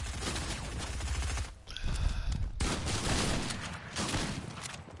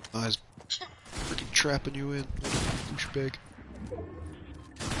 I was freaking trapping you in, douchebag.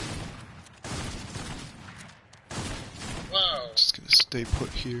 wow. Just gonna stay put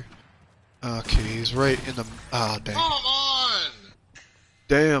here. Okay, he's right in the. Ah, dang. Come on!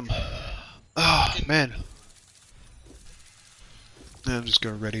 Damn. Ah, man. I'm just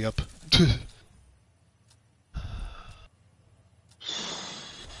gonna ready up.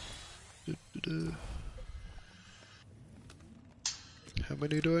 How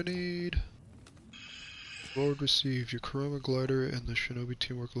many do I need? Reward received. Your Kurama glider and the Shinobi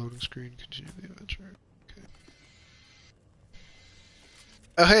teamwork loading screen. Continue the adventure. Okay.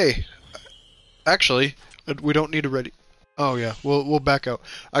 Oh hey! Actually, we don't need a ready. Oh yeah, we'll back out.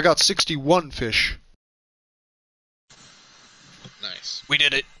 I got 61 fish. Nice. We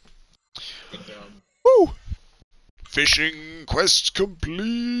did it. Good job. Woo! Fishing quest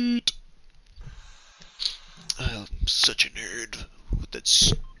complete. I'm such a nerd with that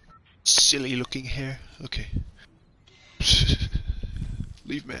silly looking hair. Okay.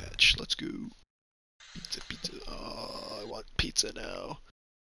 Leave match. Let's go. Pizza, pizza. Oh, I want pizza now.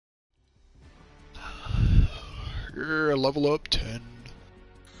 Yeah, level up 10.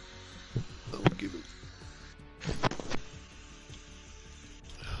 I'll give it.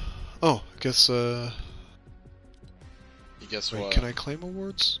 Oh, I guess, You guess wait, what? can I claim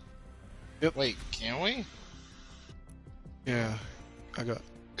awards? Yep. Wait, can we? Yeah, I got,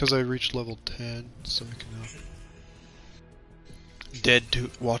 because I reached level 10, so I can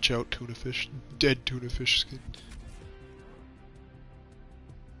watch out tuna fish, dead tuna fish skin.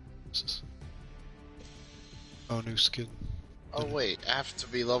 What's this? Oh, new skin. Oh wait, I have to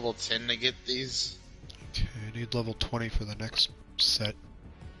be level 10 to get these? Okay, I need level 20 for the next set.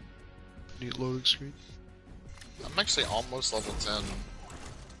 Need loading screen. I'm actually almost level 10.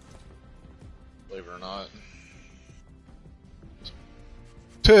 Believe it or not.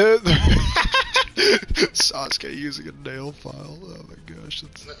 Sasuke using a nail file. Oh my gosh,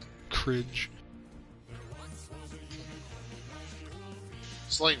 that's cringe.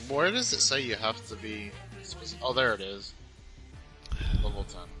 It's like, where does it say you have to be? Oh, there it is. Level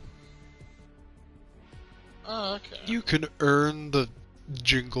 10. Oh, okay. You can earn the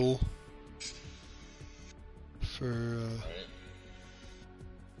jingle for Right.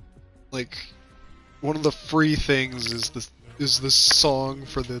 like one of the free things is this song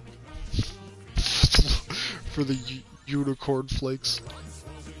for the for the unicorn flakes.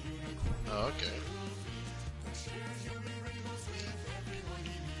 Oh, okay.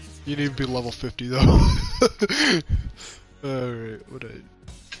 You need to be level 50 though. Alright, what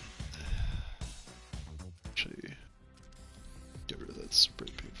actually get rid of that spray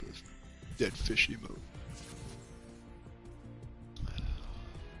paint for the dead fish emote.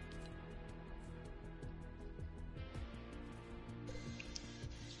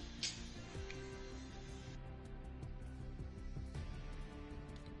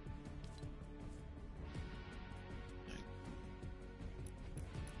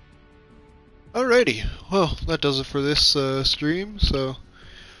 Alrighty, well, that does it for this stream, so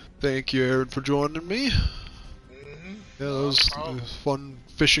thank you, Aaron, for joining me. Mm-hmm. Yeah, that was a fun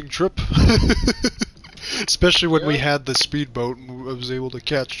fishing trip. Especially when we had the speedboat and I was able to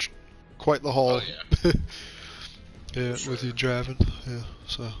catch quite the haul. Oh, yeah. Yeah, Sure. with you driving. Yeah,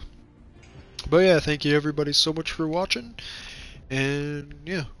 so. But yeah, thank you everybody so much for watching. And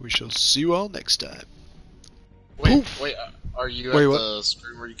yeah, we shall see you all next time. Wait, Poof! wait, are you Wait, at what? the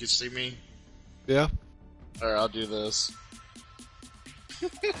screen where you can see me? Yeah? Alright, I'll do this.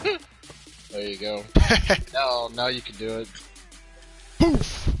 There you go. Now you can do it.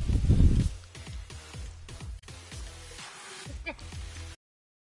 Poof!